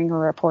preparing a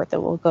report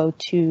that will go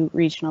to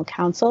Regional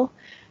Council,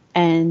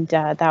 and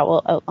that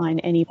will outline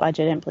any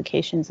budget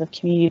implications of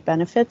community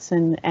benefits,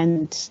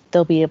 and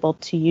they'll be able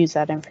to use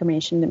that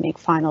information to make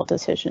final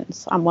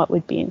decisions on what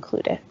would be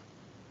included.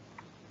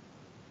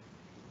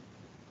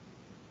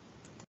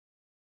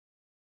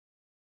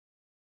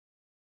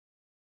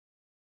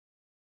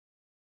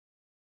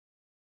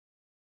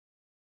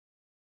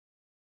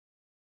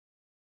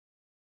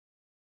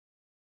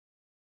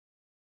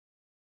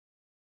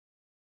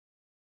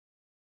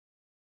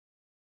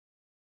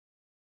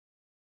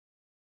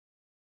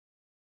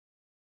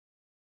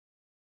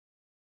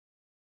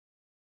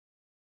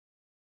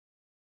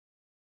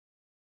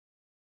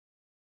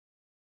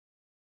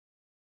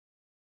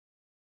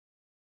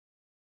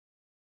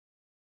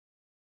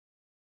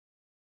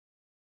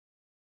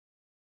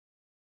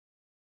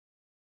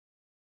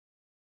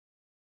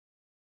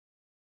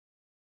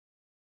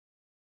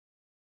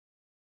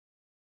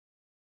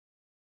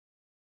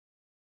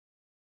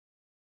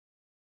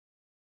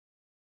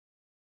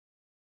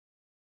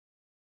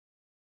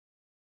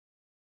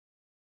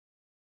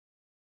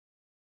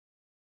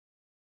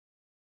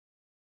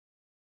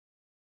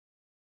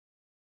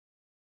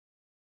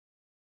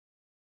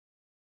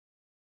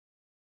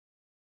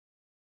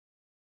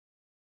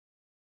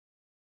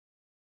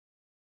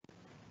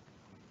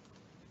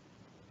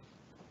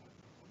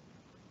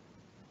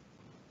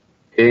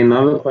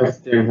 Another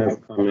question has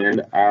come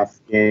in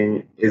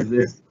asking, is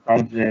this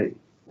project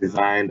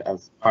designed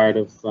as part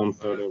of some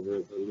sort of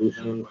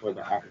resolution for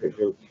the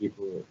Africville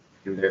people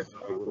in their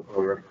struggle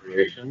for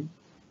reparation?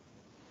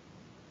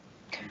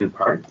 In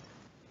part.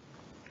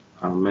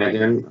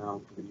 Megan,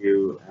 could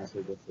you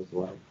answer this as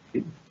well,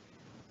 please?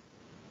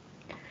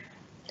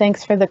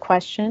 Thanks for the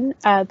question.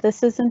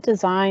 This isn't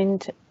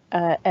designed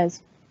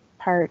as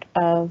part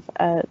of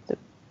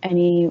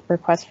any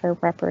request for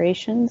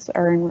reparations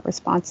or in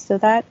response to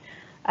that.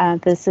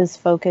 This is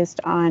focused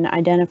on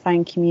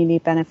identifying community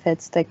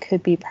benefits that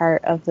could be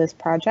part of this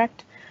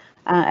project.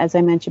 As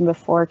I mentioned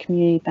before,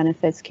 community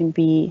benefits can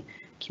be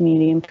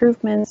community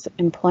improvements,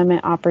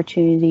 employment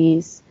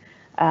opportunities,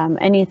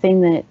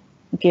 anything that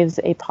gives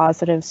a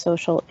positive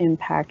social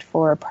impact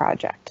for a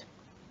project.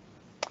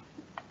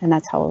 And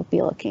that's how we'll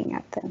be looking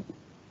at them.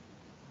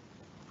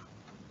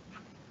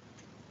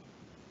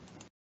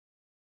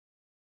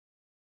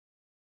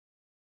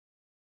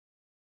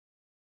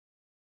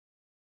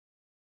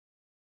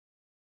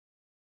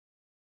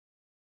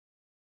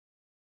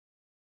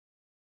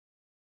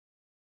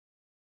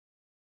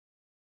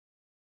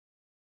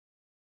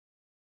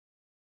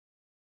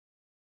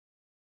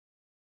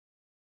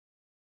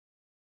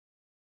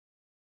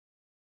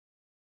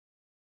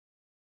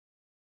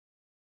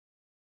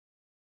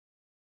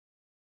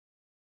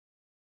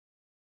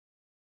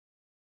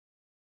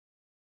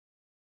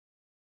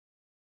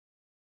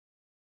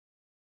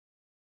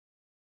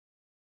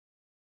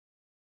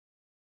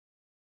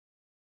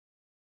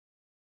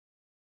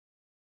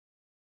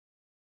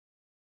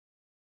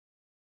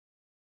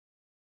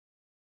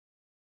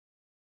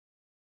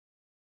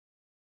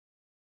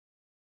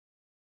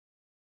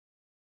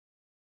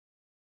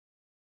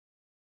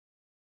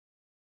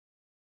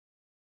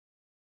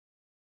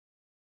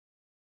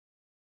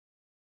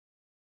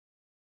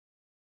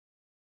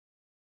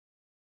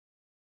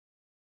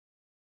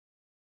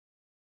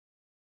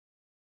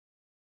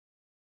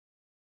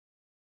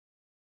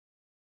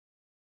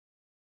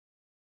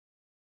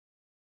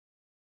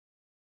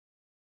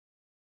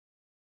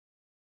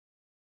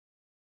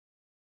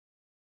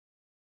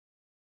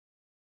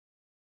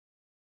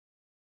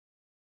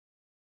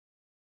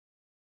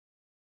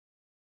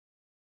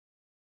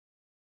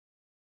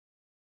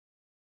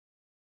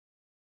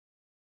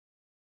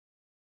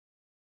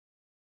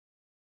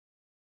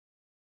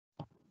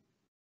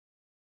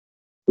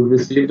 We've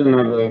received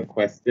another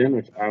question,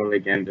 which I will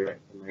again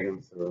direct to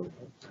Megan Soroka.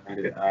 And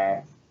it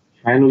asks,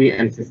 can we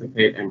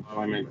anticipate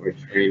employment or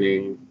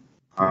training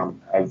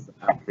as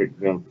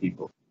Africville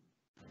people?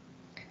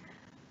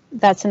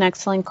 That's an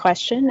excellent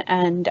question,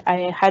 and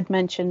I had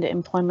mentioned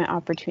employment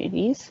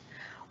opportunities.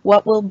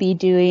 What we'll be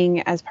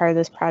doing as part of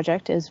this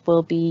project is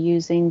we'll be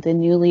using the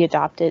newly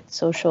adopted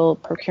social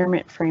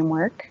procurement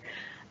framework,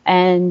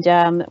 and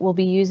we'll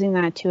be using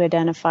that to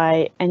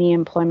identify any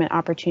employment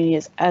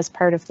opportunities as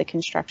part of the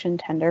construction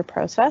tender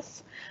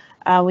process.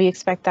 We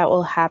expect that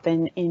will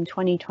happen in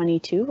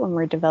 2022 when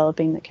we're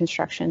developing the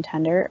construction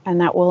tender, and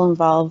that will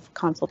involve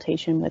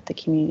consultation with the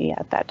community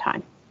at that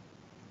time.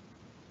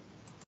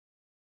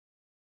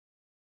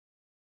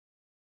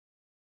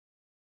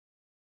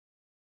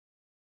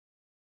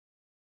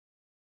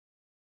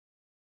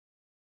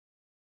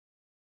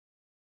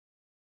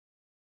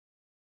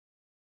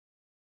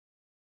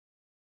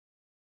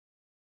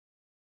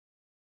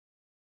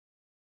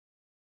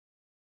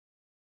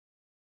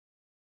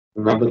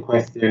 Another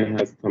question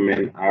has come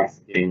in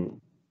asking,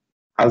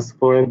 as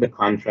for the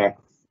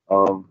contracts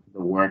of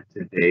the work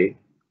to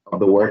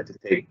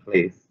take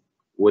place,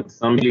 would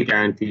some be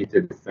guaranteed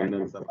to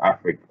descendants of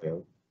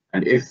Africville?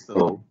 And if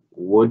so,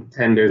 would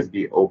tenders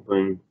be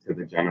open to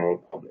the general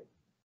public?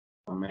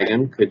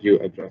 Megan, could you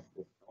address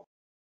this?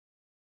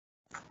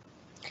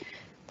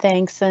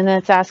 Thanks, and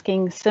that's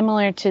asking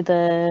similar to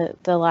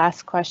the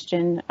last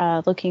question,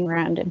 looking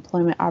around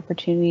employment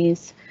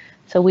opportunities.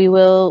 So we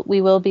will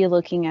be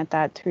looking at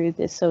that through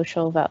the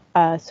social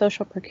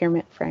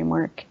procurement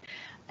framework,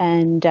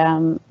 and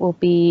we'll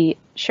be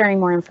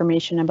sharing more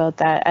information about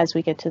that as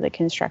we get to the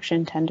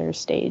construction tender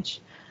stage.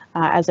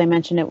 As I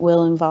mentioned, it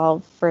will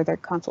involve further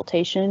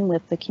consultation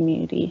with the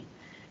community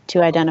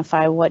to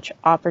identify which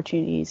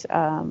opportunities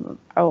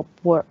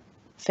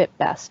fit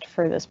best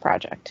for this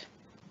project.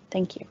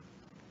 Thank you.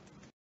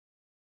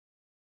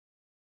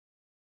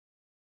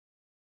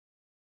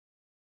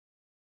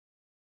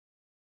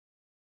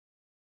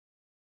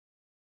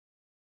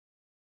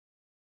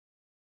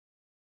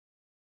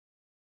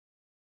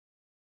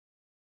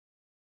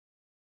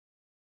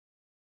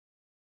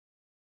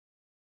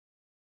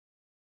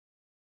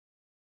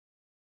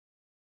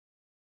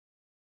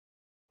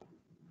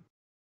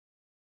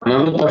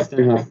 Another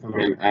question has come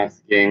in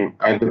asking,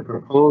 are the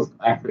proposed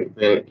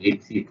Africville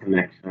AT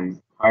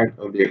connections part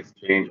of the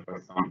exchange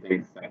or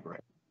something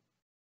separate?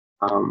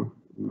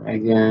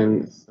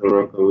 Megan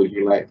Soroka, would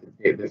you like to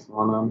take this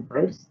one on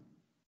first?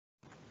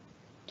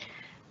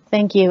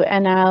 Thank you,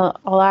 and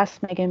I'll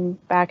ask Megan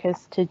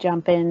Backus to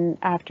jump in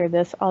after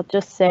this. I'll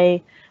just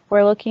say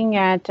we're looking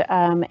at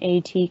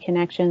AT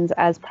connections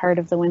as part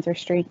of the Windsor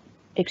Street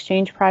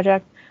Exchange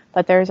project,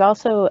 but there's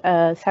also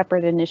a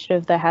separate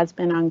initiative that has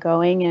been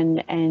ongoing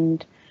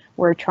and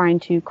we're trying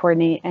to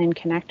coordinate and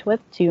connect with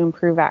to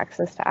improve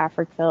access to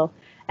Africville.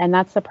 And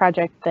that's the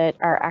project that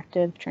our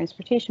active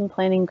transportation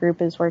planning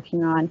group is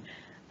working on.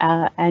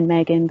 And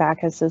Megan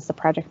Backus is the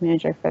project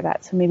manager for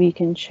that. So maybe you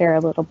can share a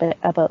little bit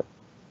about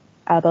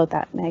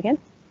that, Megan.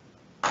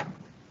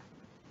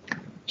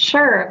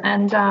 Sure,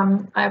 and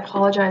I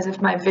apologize if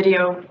my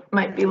video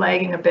might be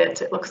lagging a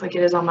bit. It looks like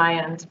it is on my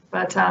end,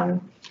 but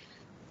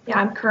yeah,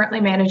 I'm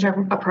currently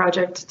managing a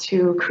project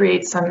to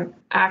create some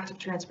active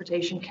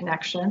transportation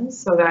connections.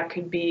 So that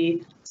could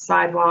be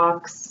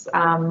sidewalks,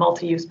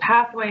 multi-use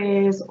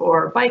pathways,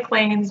 or bike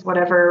lanes,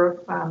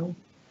 whatever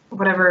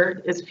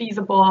is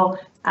feasible,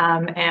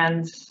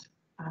 and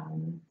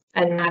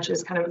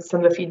matches kind of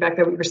some of the feedback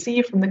that we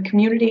receive from the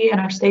community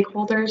and our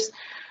stakeholders.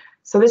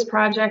 So this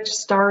project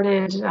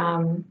started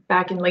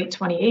back in late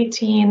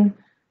 2018,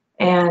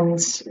 and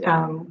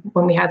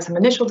when we had some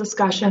initial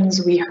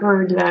discussions, we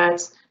heard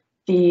that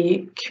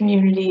the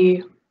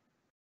community,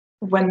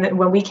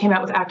 when we came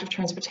out with active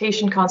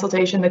transportation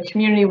consultation, the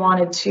community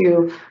wanted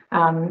to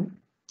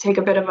take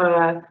a bit of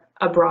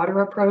a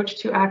broader approach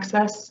to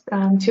access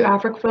to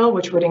Africville,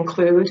 which would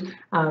include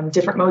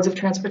different modes of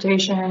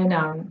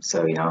transportation.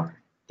 So, you know,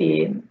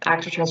 the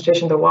active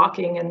transportation, the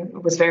walking,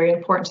 and was very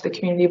important to the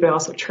community, but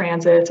also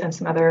transit and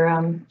some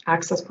other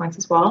access points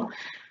as well.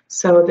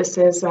 So this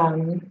is,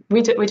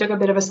 we took a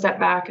bit of a step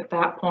back at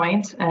that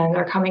point and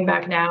are coming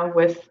back now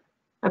with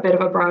a bit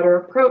of a broader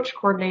approach,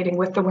 coordinating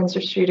with the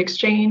Windsor Street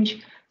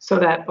Exchange so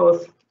that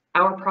both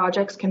our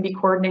projects can be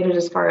coordinated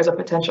as far as a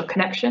potential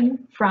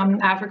connection from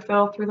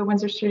Africville through the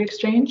Windsor Street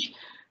Exchange,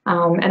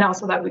 and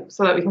also that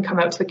so that we can come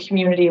out to the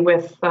community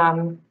with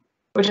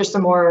just a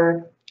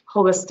more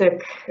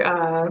holistic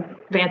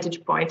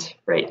vantage point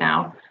right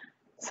now.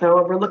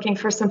 So we're looking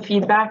for some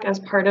feedback as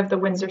part of the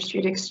Windsor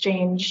Street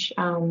Exchange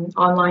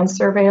online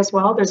survey as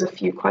well. There's a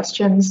few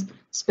questions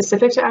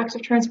specific to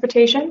active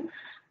transportation.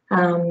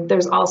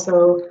 There's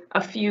also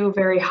a few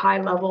very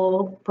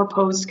high-level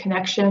proposed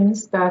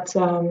connections that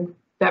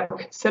we're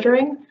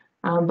considering.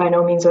 By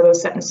no means are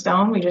those set in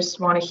stone. We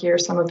just want to hear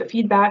some of the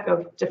feedback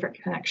of different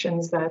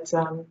connections that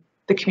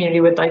the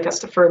community would like us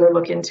to further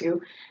look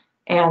into.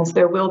 And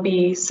there will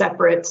be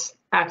separate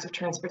active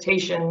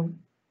transportation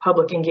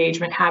public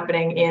engagement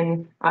happening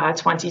in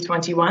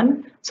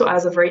 2021. So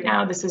as of right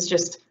now, this is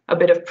just a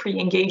bit of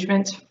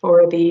pre-engagement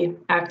for the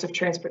active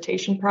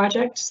transportation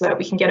project so that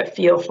we can get a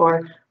feel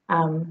for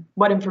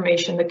what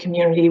information the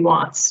community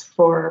wants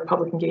for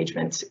public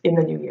engagement in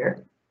the new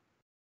year.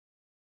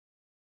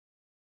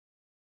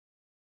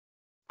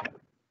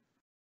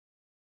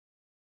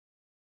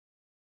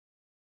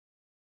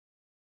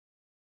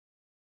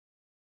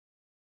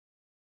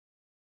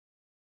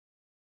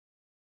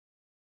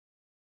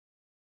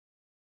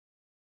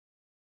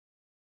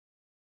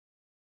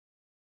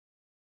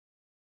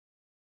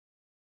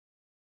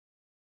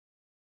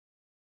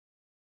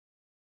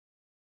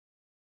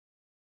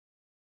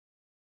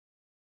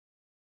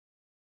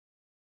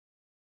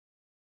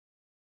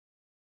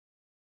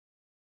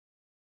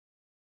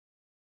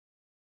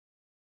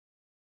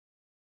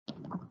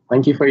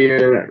 Thank you for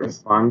your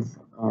response,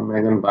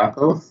 Megan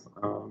Backos.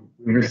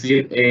 We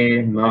received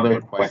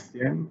another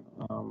question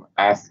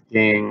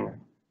asking,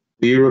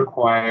 do you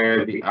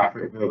require the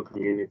Africville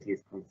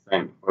community's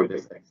consent for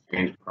this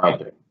exchange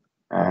project?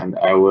 And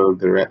I will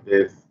direct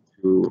this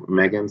to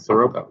Megan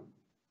Soroka.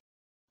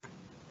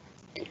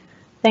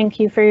 Thank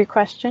you for your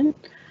question.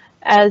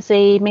 As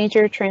a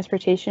major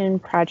transportation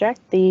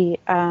project, the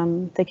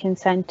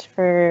consent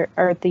for,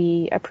 or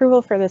the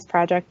approval for this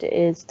project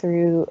is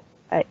through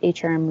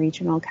HRM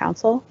Regional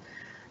Council.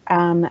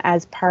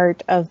 As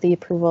part of the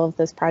approval of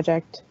this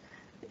project,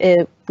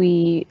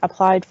 we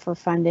applied for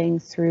funding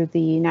through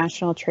the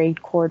National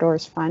Trade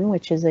Corridors Fund,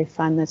 which is a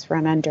fund that's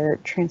run under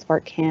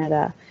Transport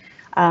Canada.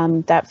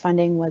 That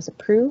funding was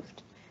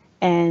approved,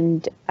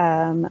 and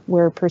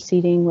we're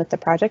proceeding with the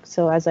project.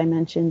 So as I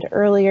mentioned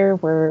earlier,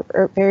 we're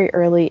very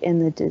early in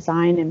the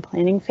design and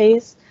planning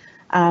phase,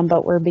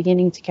 but we're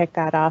beginning to kick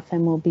that off,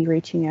 and we'll be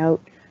reaching out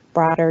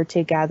broader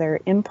to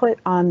gather input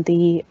on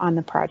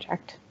the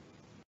project.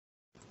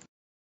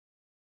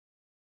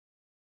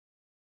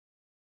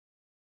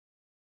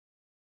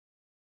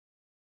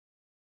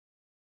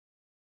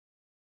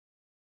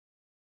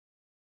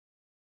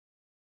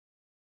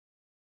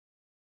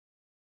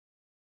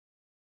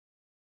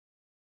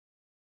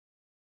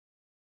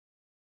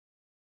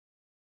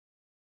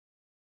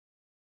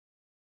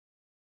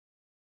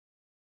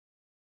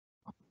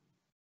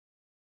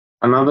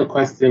 Another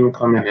question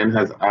coming in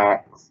has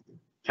asked,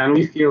 can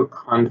we feel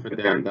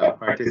confident that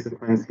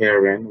participants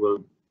herein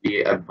will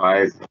be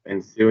advised of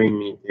ensuing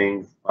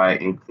meetings by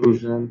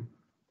inclusion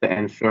to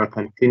ensure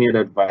continued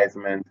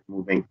advisement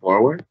moving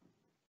forward?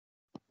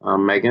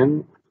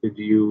 Megan, could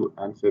you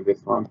answer this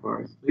one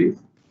for us, please?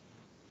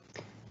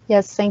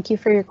 Yes, thank you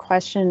for your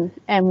question,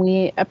 and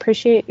we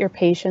appreciate your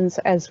patience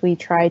as we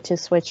try to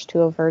switch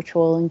to a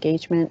virtual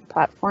engagement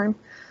platform.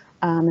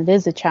 It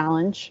is a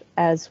challenge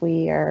as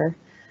we are,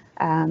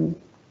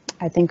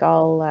 I think,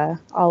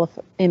 all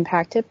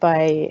impacted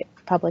by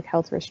public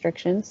health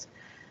restrictions.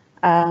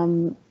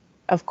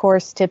 Of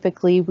course,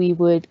 typically we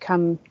would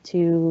come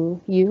to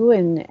you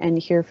and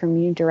hear from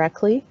you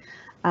directly,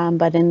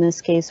 but in this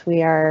case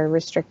we are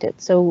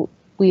restricted. So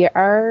we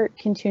are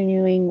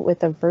continuing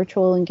with a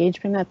virtual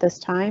engagement at this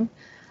time.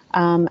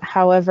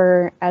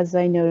 However, as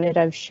I noted,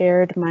 I've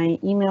shared my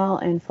email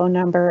and phone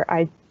number.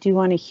 I do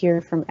want to hear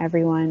from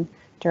everyone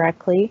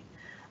directly.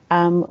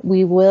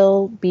 We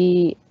will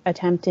be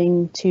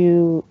attempting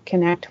to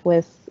connect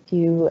with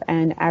you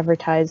and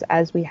advertise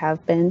as we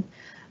have been.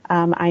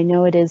 I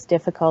know it is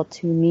difficult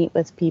to meet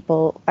with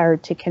people or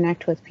to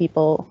connect with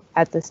people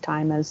at this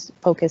time as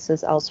focus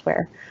is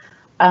elsewhere.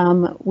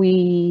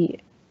 We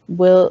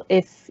will,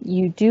 if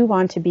you do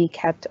want to be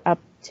kept up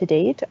to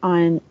date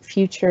on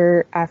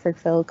future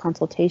Africville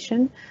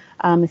consultation,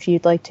 if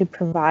you'd like to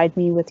provide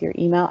me with your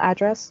email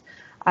address,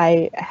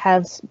 I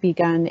have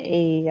begun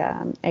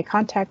a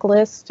contact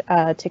list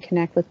to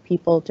connect with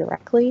people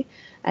directly,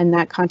 and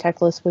that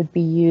contact list would be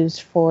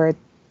used for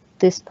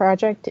this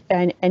project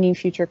and any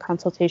future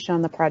consultation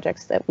on the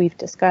projects that we've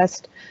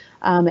discussed,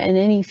 and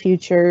any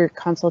future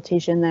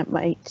consultation that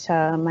might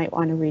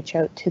want to reach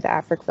out to the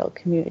Africville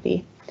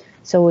community.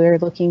 So we're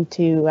looking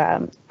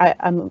to,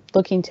 I'm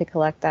looking to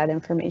collect that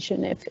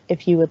information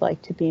if you would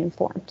like to be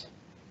informed.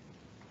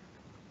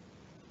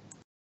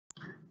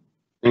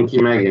 Thank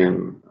you,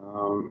 Megan.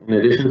 In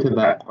addition to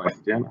that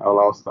question, I'll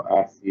also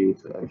ask you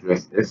to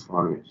address this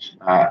one, which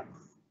asks,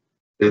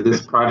 is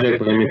this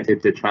project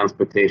limited to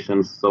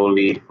transportation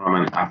solely from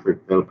an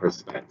Africville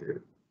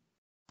perspective?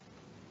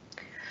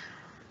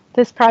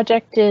 This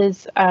project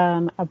is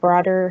a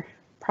broader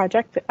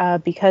project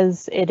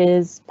because it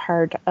is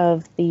part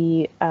of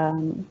the,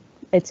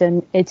 it's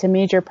a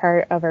major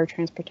part of our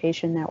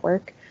transportation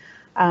network.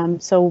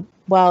 So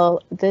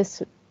while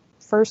this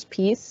first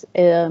piece,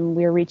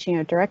 we're reaching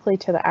out directly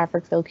to the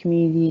Africville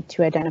community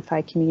to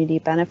identify community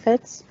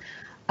benefits.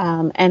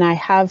 And I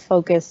have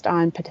focused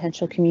on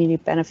potential community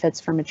benefits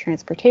from a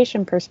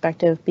transportation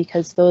perspective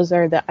because those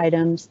are the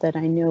items that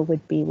I know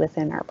would be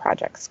within our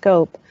project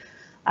scope.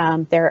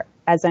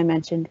 As I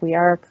mentioned, we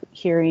are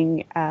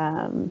hearing,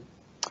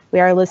 we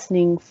are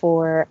listening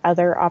for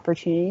other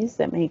opportunities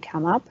that may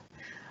come up.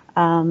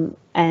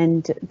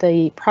 And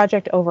the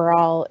project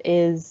overall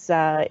is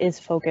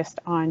focused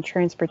on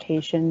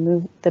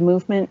transportation, the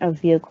movement of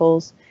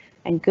vehicles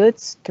and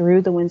goods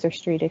through the Windsor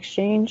Street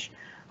Exchange.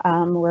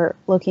 We're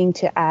looking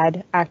to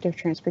add active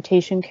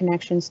transportation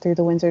connections through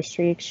the Windsor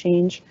Street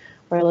Exchange.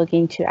 We're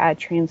looking to add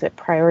transit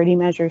priority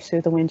measures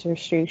through the Windsor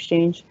Street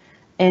Exchange.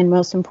 And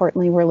most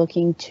importantly, we're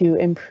looking to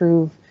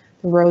improve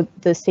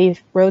the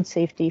road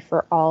safety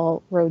for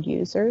all road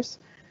users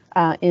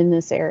in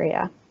this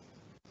area.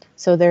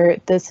 So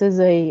this is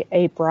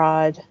a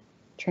broad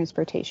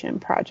transportation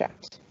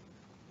project.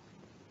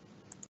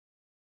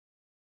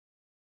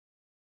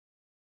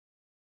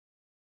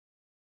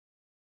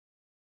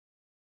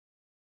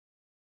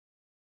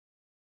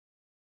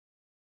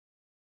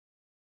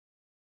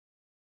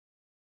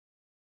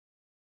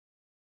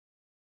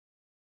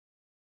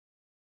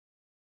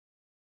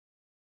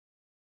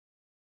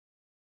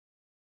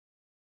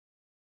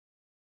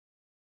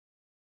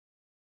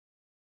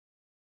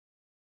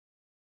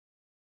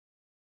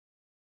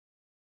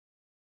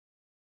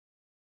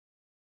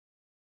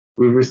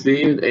 We've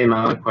received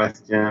another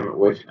question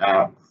which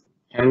asks,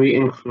 can we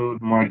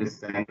include more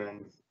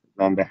descendants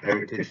than the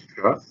Heritage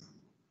Trust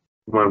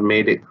who have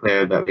made it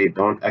clear that they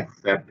don't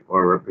accept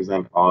or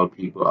represent all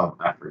people of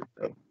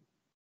Africa?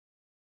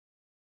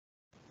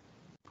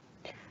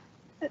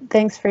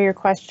 Thanks for your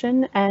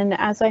question. And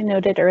as I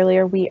noted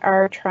earlier, we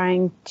are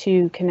trying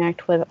to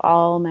connect with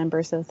all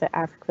members of the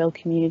Africville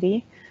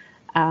community.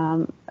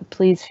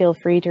 Please feel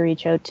free to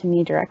reach out to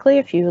me directly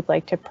if you would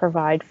like to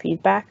provide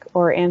feedback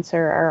or answer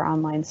our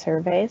online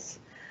surveys.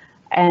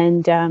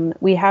 And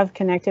we have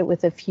connected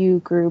with a few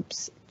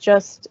groups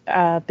just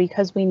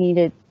because we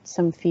needed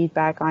some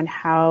feedback on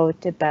how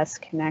to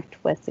best connect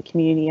with the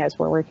community as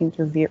we're working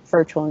through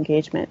virtual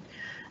engagement.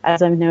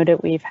 As I've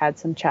noted, we've had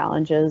some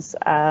challenges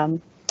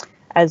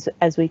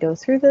as we go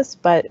through this,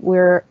 but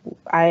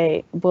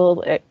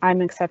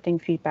I'm accepting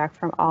feedback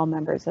from all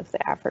members of the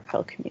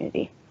Africville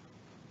community.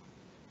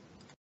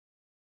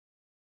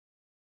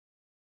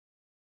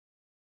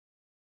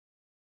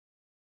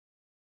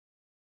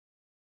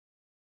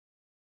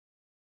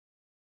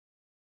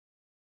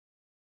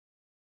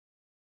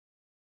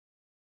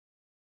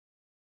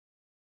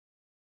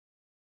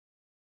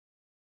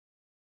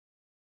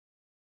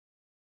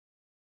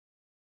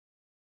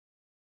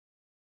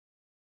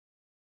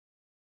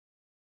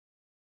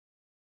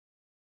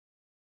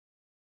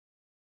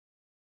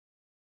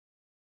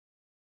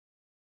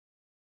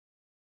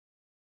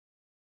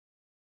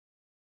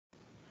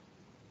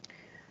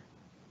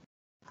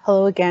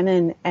 Hello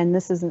again, and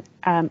this is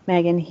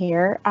Megan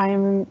here.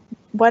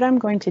 What I'm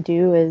going to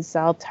do is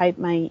I'll type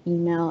my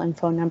email and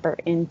phone number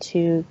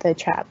into the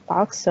chat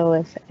box, so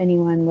if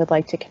anyone would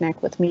like to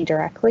connect with me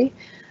directly,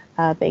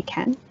 they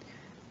can.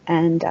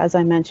 And as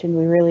I mentioned,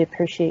 we really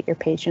appreciate your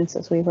patience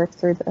as we work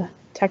through the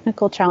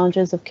technical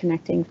challenges of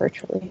connecting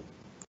virtually.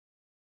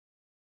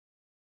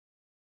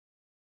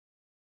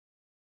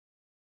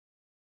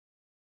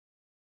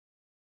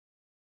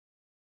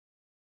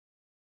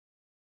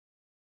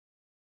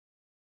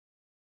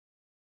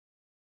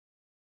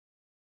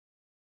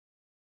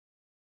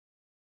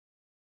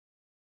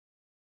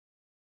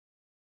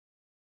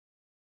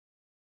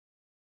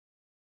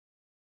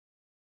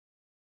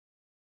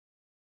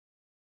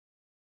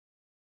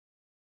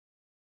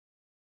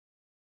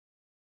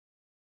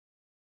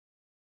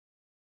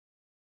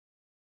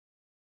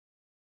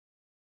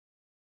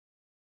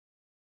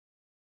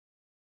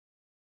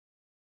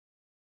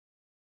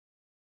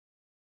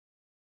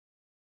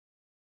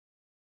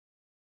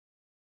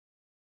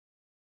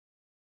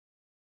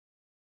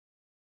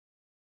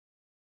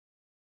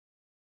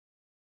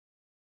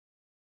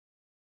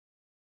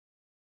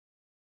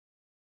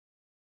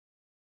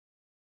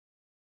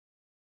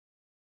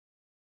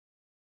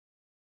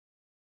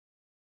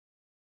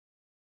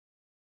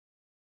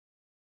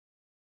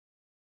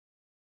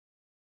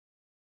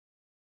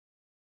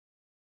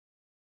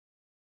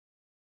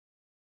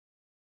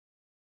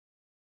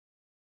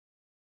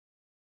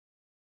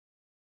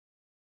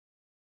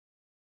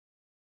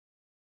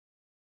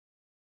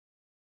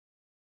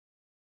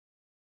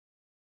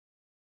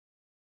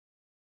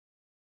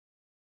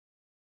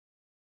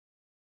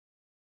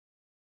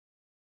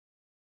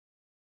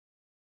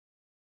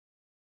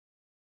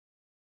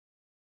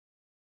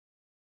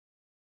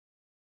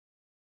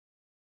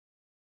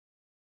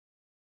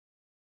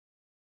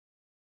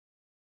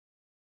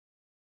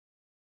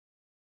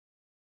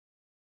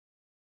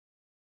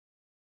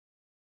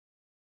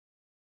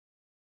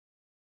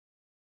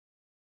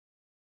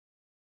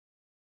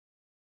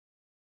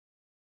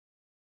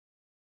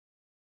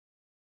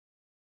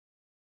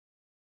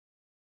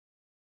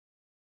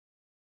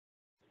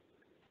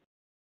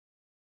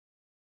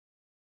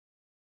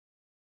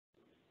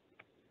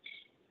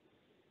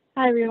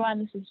 Hi, everyone.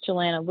 This is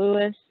Jelana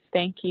Lewis.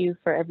 Thank you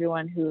for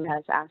everyone who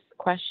has asked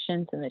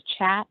questions in the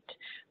chat.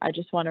 I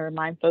just want to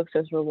remind folks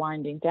as we're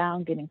winding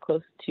down, getting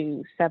close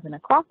to 7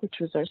 o'clock, which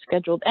was our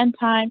scheduled end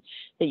time,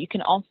 that you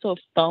can also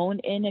phone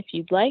in if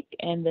you'd like.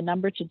 And the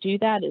number to do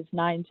that is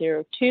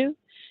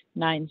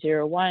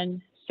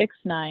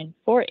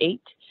 902-901-6948.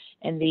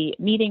 And the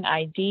meeting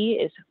ID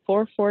is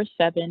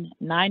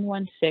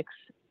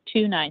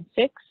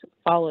 447-916-296,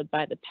 followed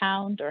by the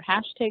pound or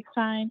hashtag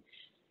sign.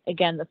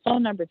 Again, the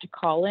phone number to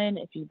call in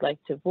if you'd like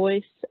to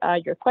voice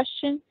your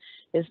question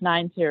is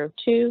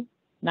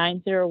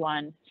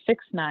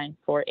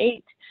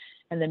 902-901-6948.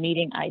 And the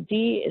meeting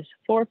ID is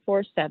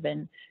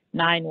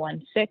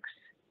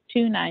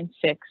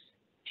 447-916-296,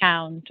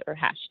 pound or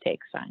hashtag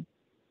sign.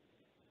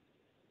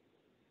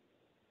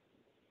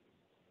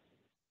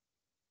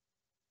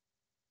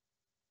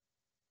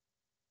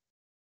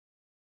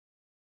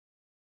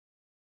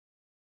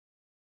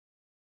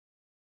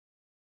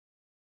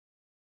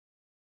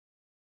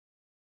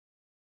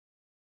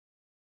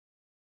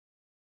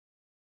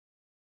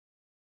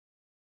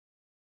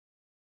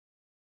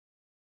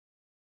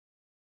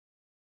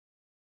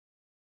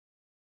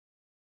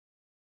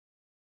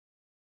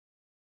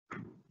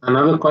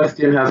 Another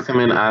question has come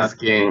in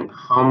asking,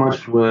 how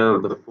much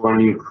will the 4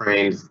 new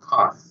cranes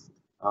cost?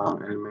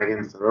 And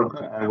Megan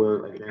Soroka, I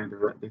will again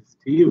direct this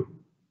to you.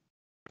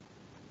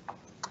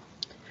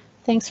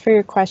 Thanks for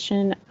your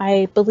question.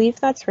 I believe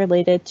that's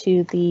related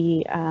to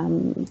the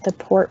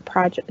port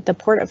project, the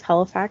Port of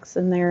Halifax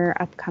and their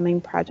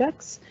upcoming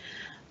projects.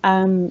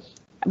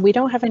 We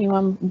don't have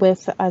anyone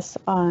with us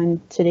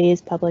on today's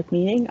public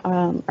meeting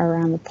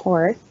around the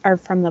port or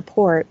from the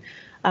port,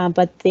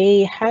 but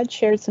they had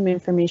shared some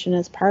information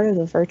as part of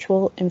the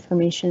virtual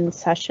information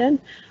session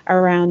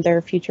around their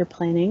future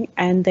planning,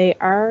 and they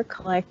are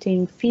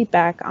collecting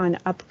feedback on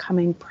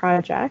upcoming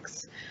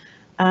projects.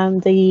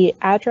 The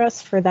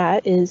address for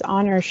that is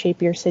on our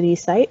Shape Your City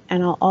site,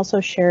 and I'll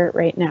also share it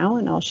right now,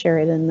 and I'll share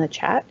it in the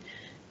chat.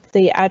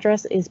 The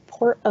address is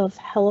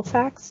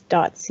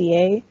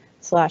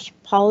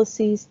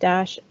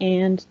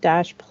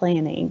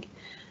portofhalifax.ca/policies-and-planning,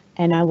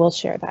 and I will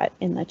share that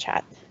in the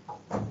chat.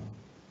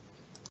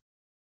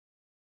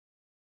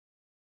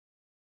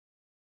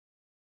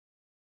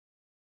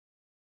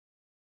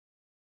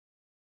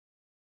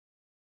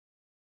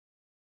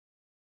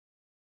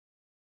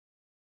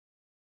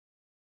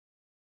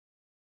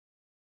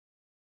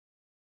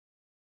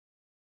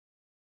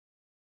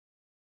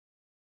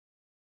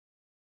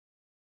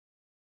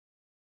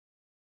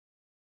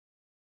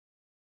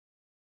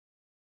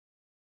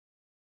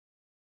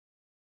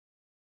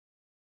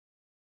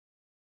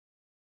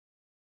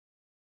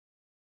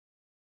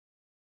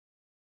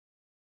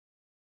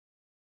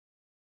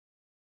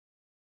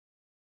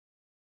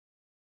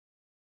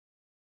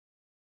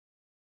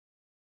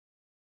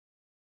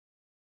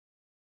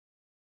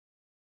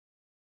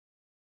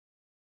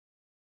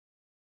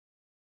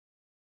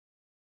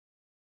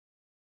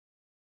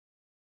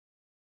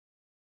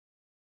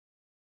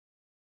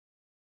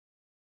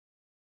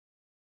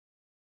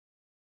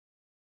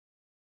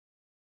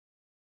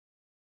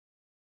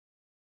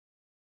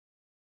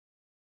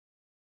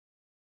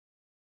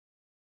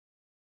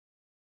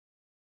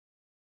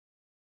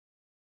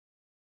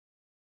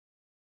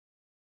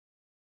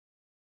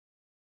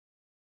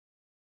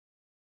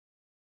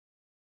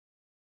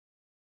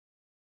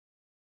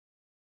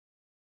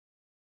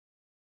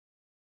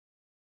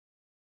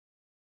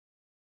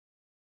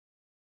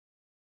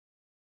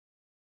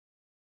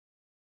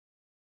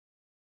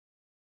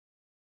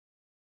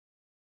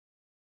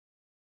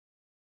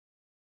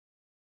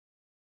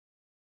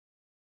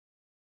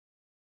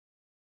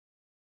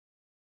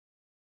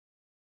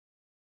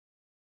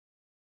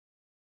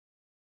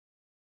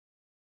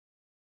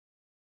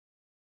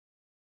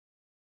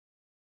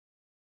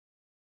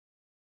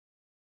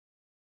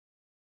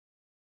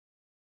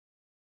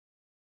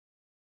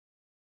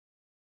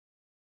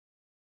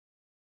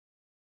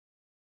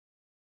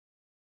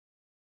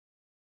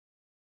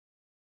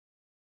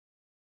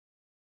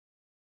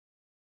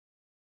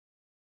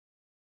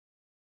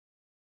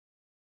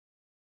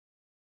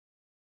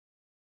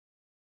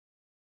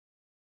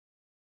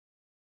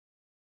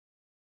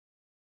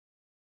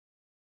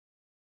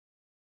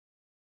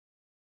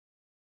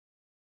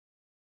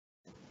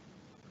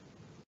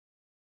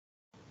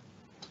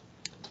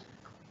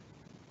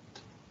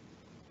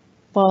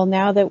 Well,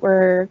 now that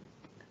we're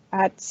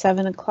at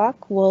 7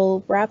 o'clock,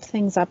 we'll wrap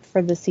things up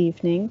for this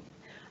evening.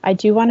 I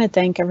do want to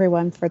thank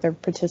everyone for their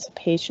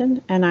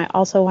participation, and I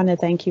also want to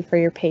thank you for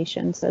your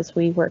patience as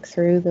we work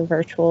through the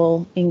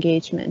virtual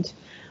engagement.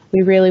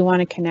 We really want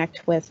to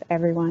connect with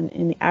everyone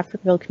in the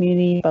Africville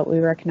community, but we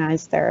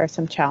recognize there are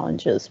some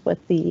challenges with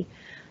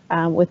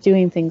with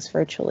doing things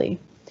virtually.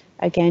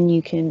 Again,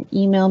 you can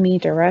email me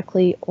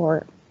directly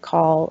or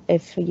call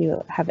if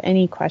you have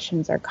any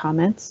questions or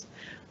comments.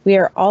 We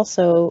are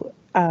also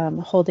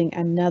holding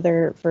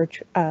another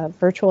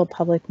virtual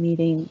public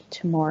meeting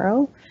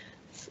tomorrow,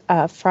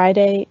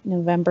 Friday,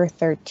 November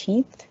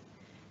 13th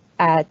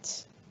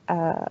at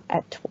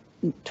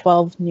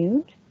 12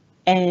 noon,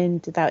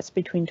 and that's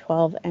between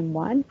 12 and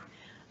 1.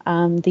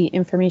 The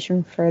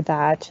information for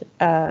that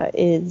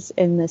is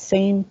in the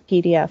same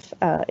PDF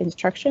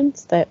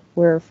instructions that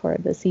were for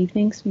this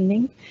evening's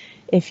meeting.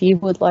 If you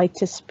would like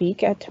to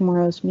speak at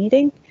tomorrow's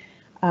meeting,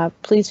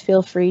 please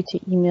feel free to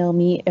email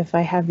me. If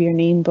I have your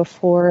name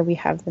before we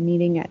have the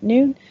meeting at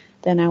noon,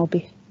 then I will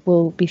be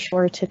we'll be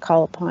sure to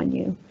call upon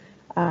you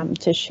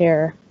to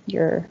share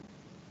your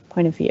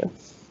point of view.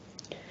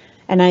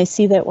 And I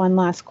see that one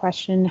last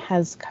question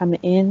has come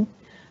in.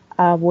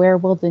 Where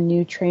will the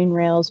new train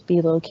rails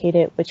be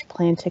located, which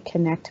plan to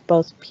connect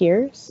both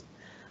piers?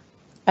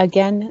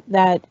 Again,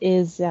 that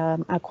is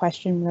a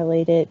question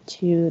related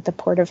to the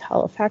Port of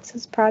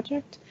Halifax's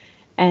project,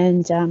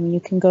 and you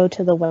can go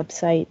to the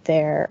website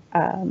there.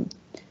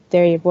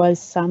 There was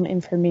some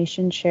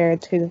information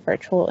shared through the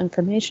virtual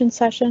information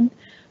session,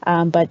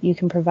 but you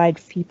can provide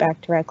feedback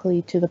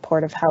directly to the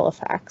Port of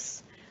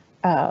Halifax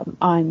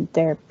on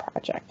their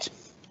project.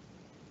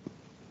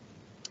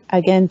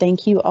 Again,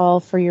 thank you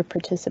all for your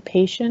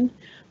participation.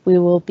 We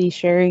will be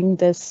sharing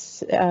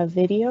this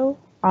video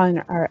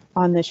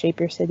on the Shape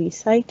Your City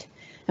site,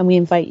 and we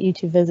invite you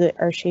to visit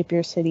our Shape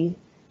Your City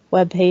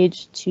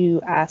webpage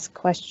to ask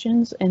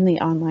questions in the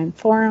online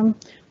forum,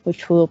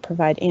 which we'll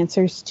provide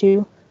answers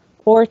to,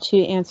 or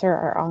to answer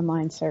our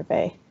online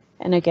survey.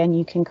 And again,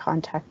 you can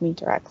contact me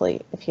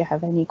directly if you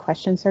have any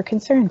questions or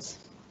concerns.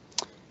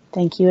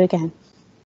 Thank you again.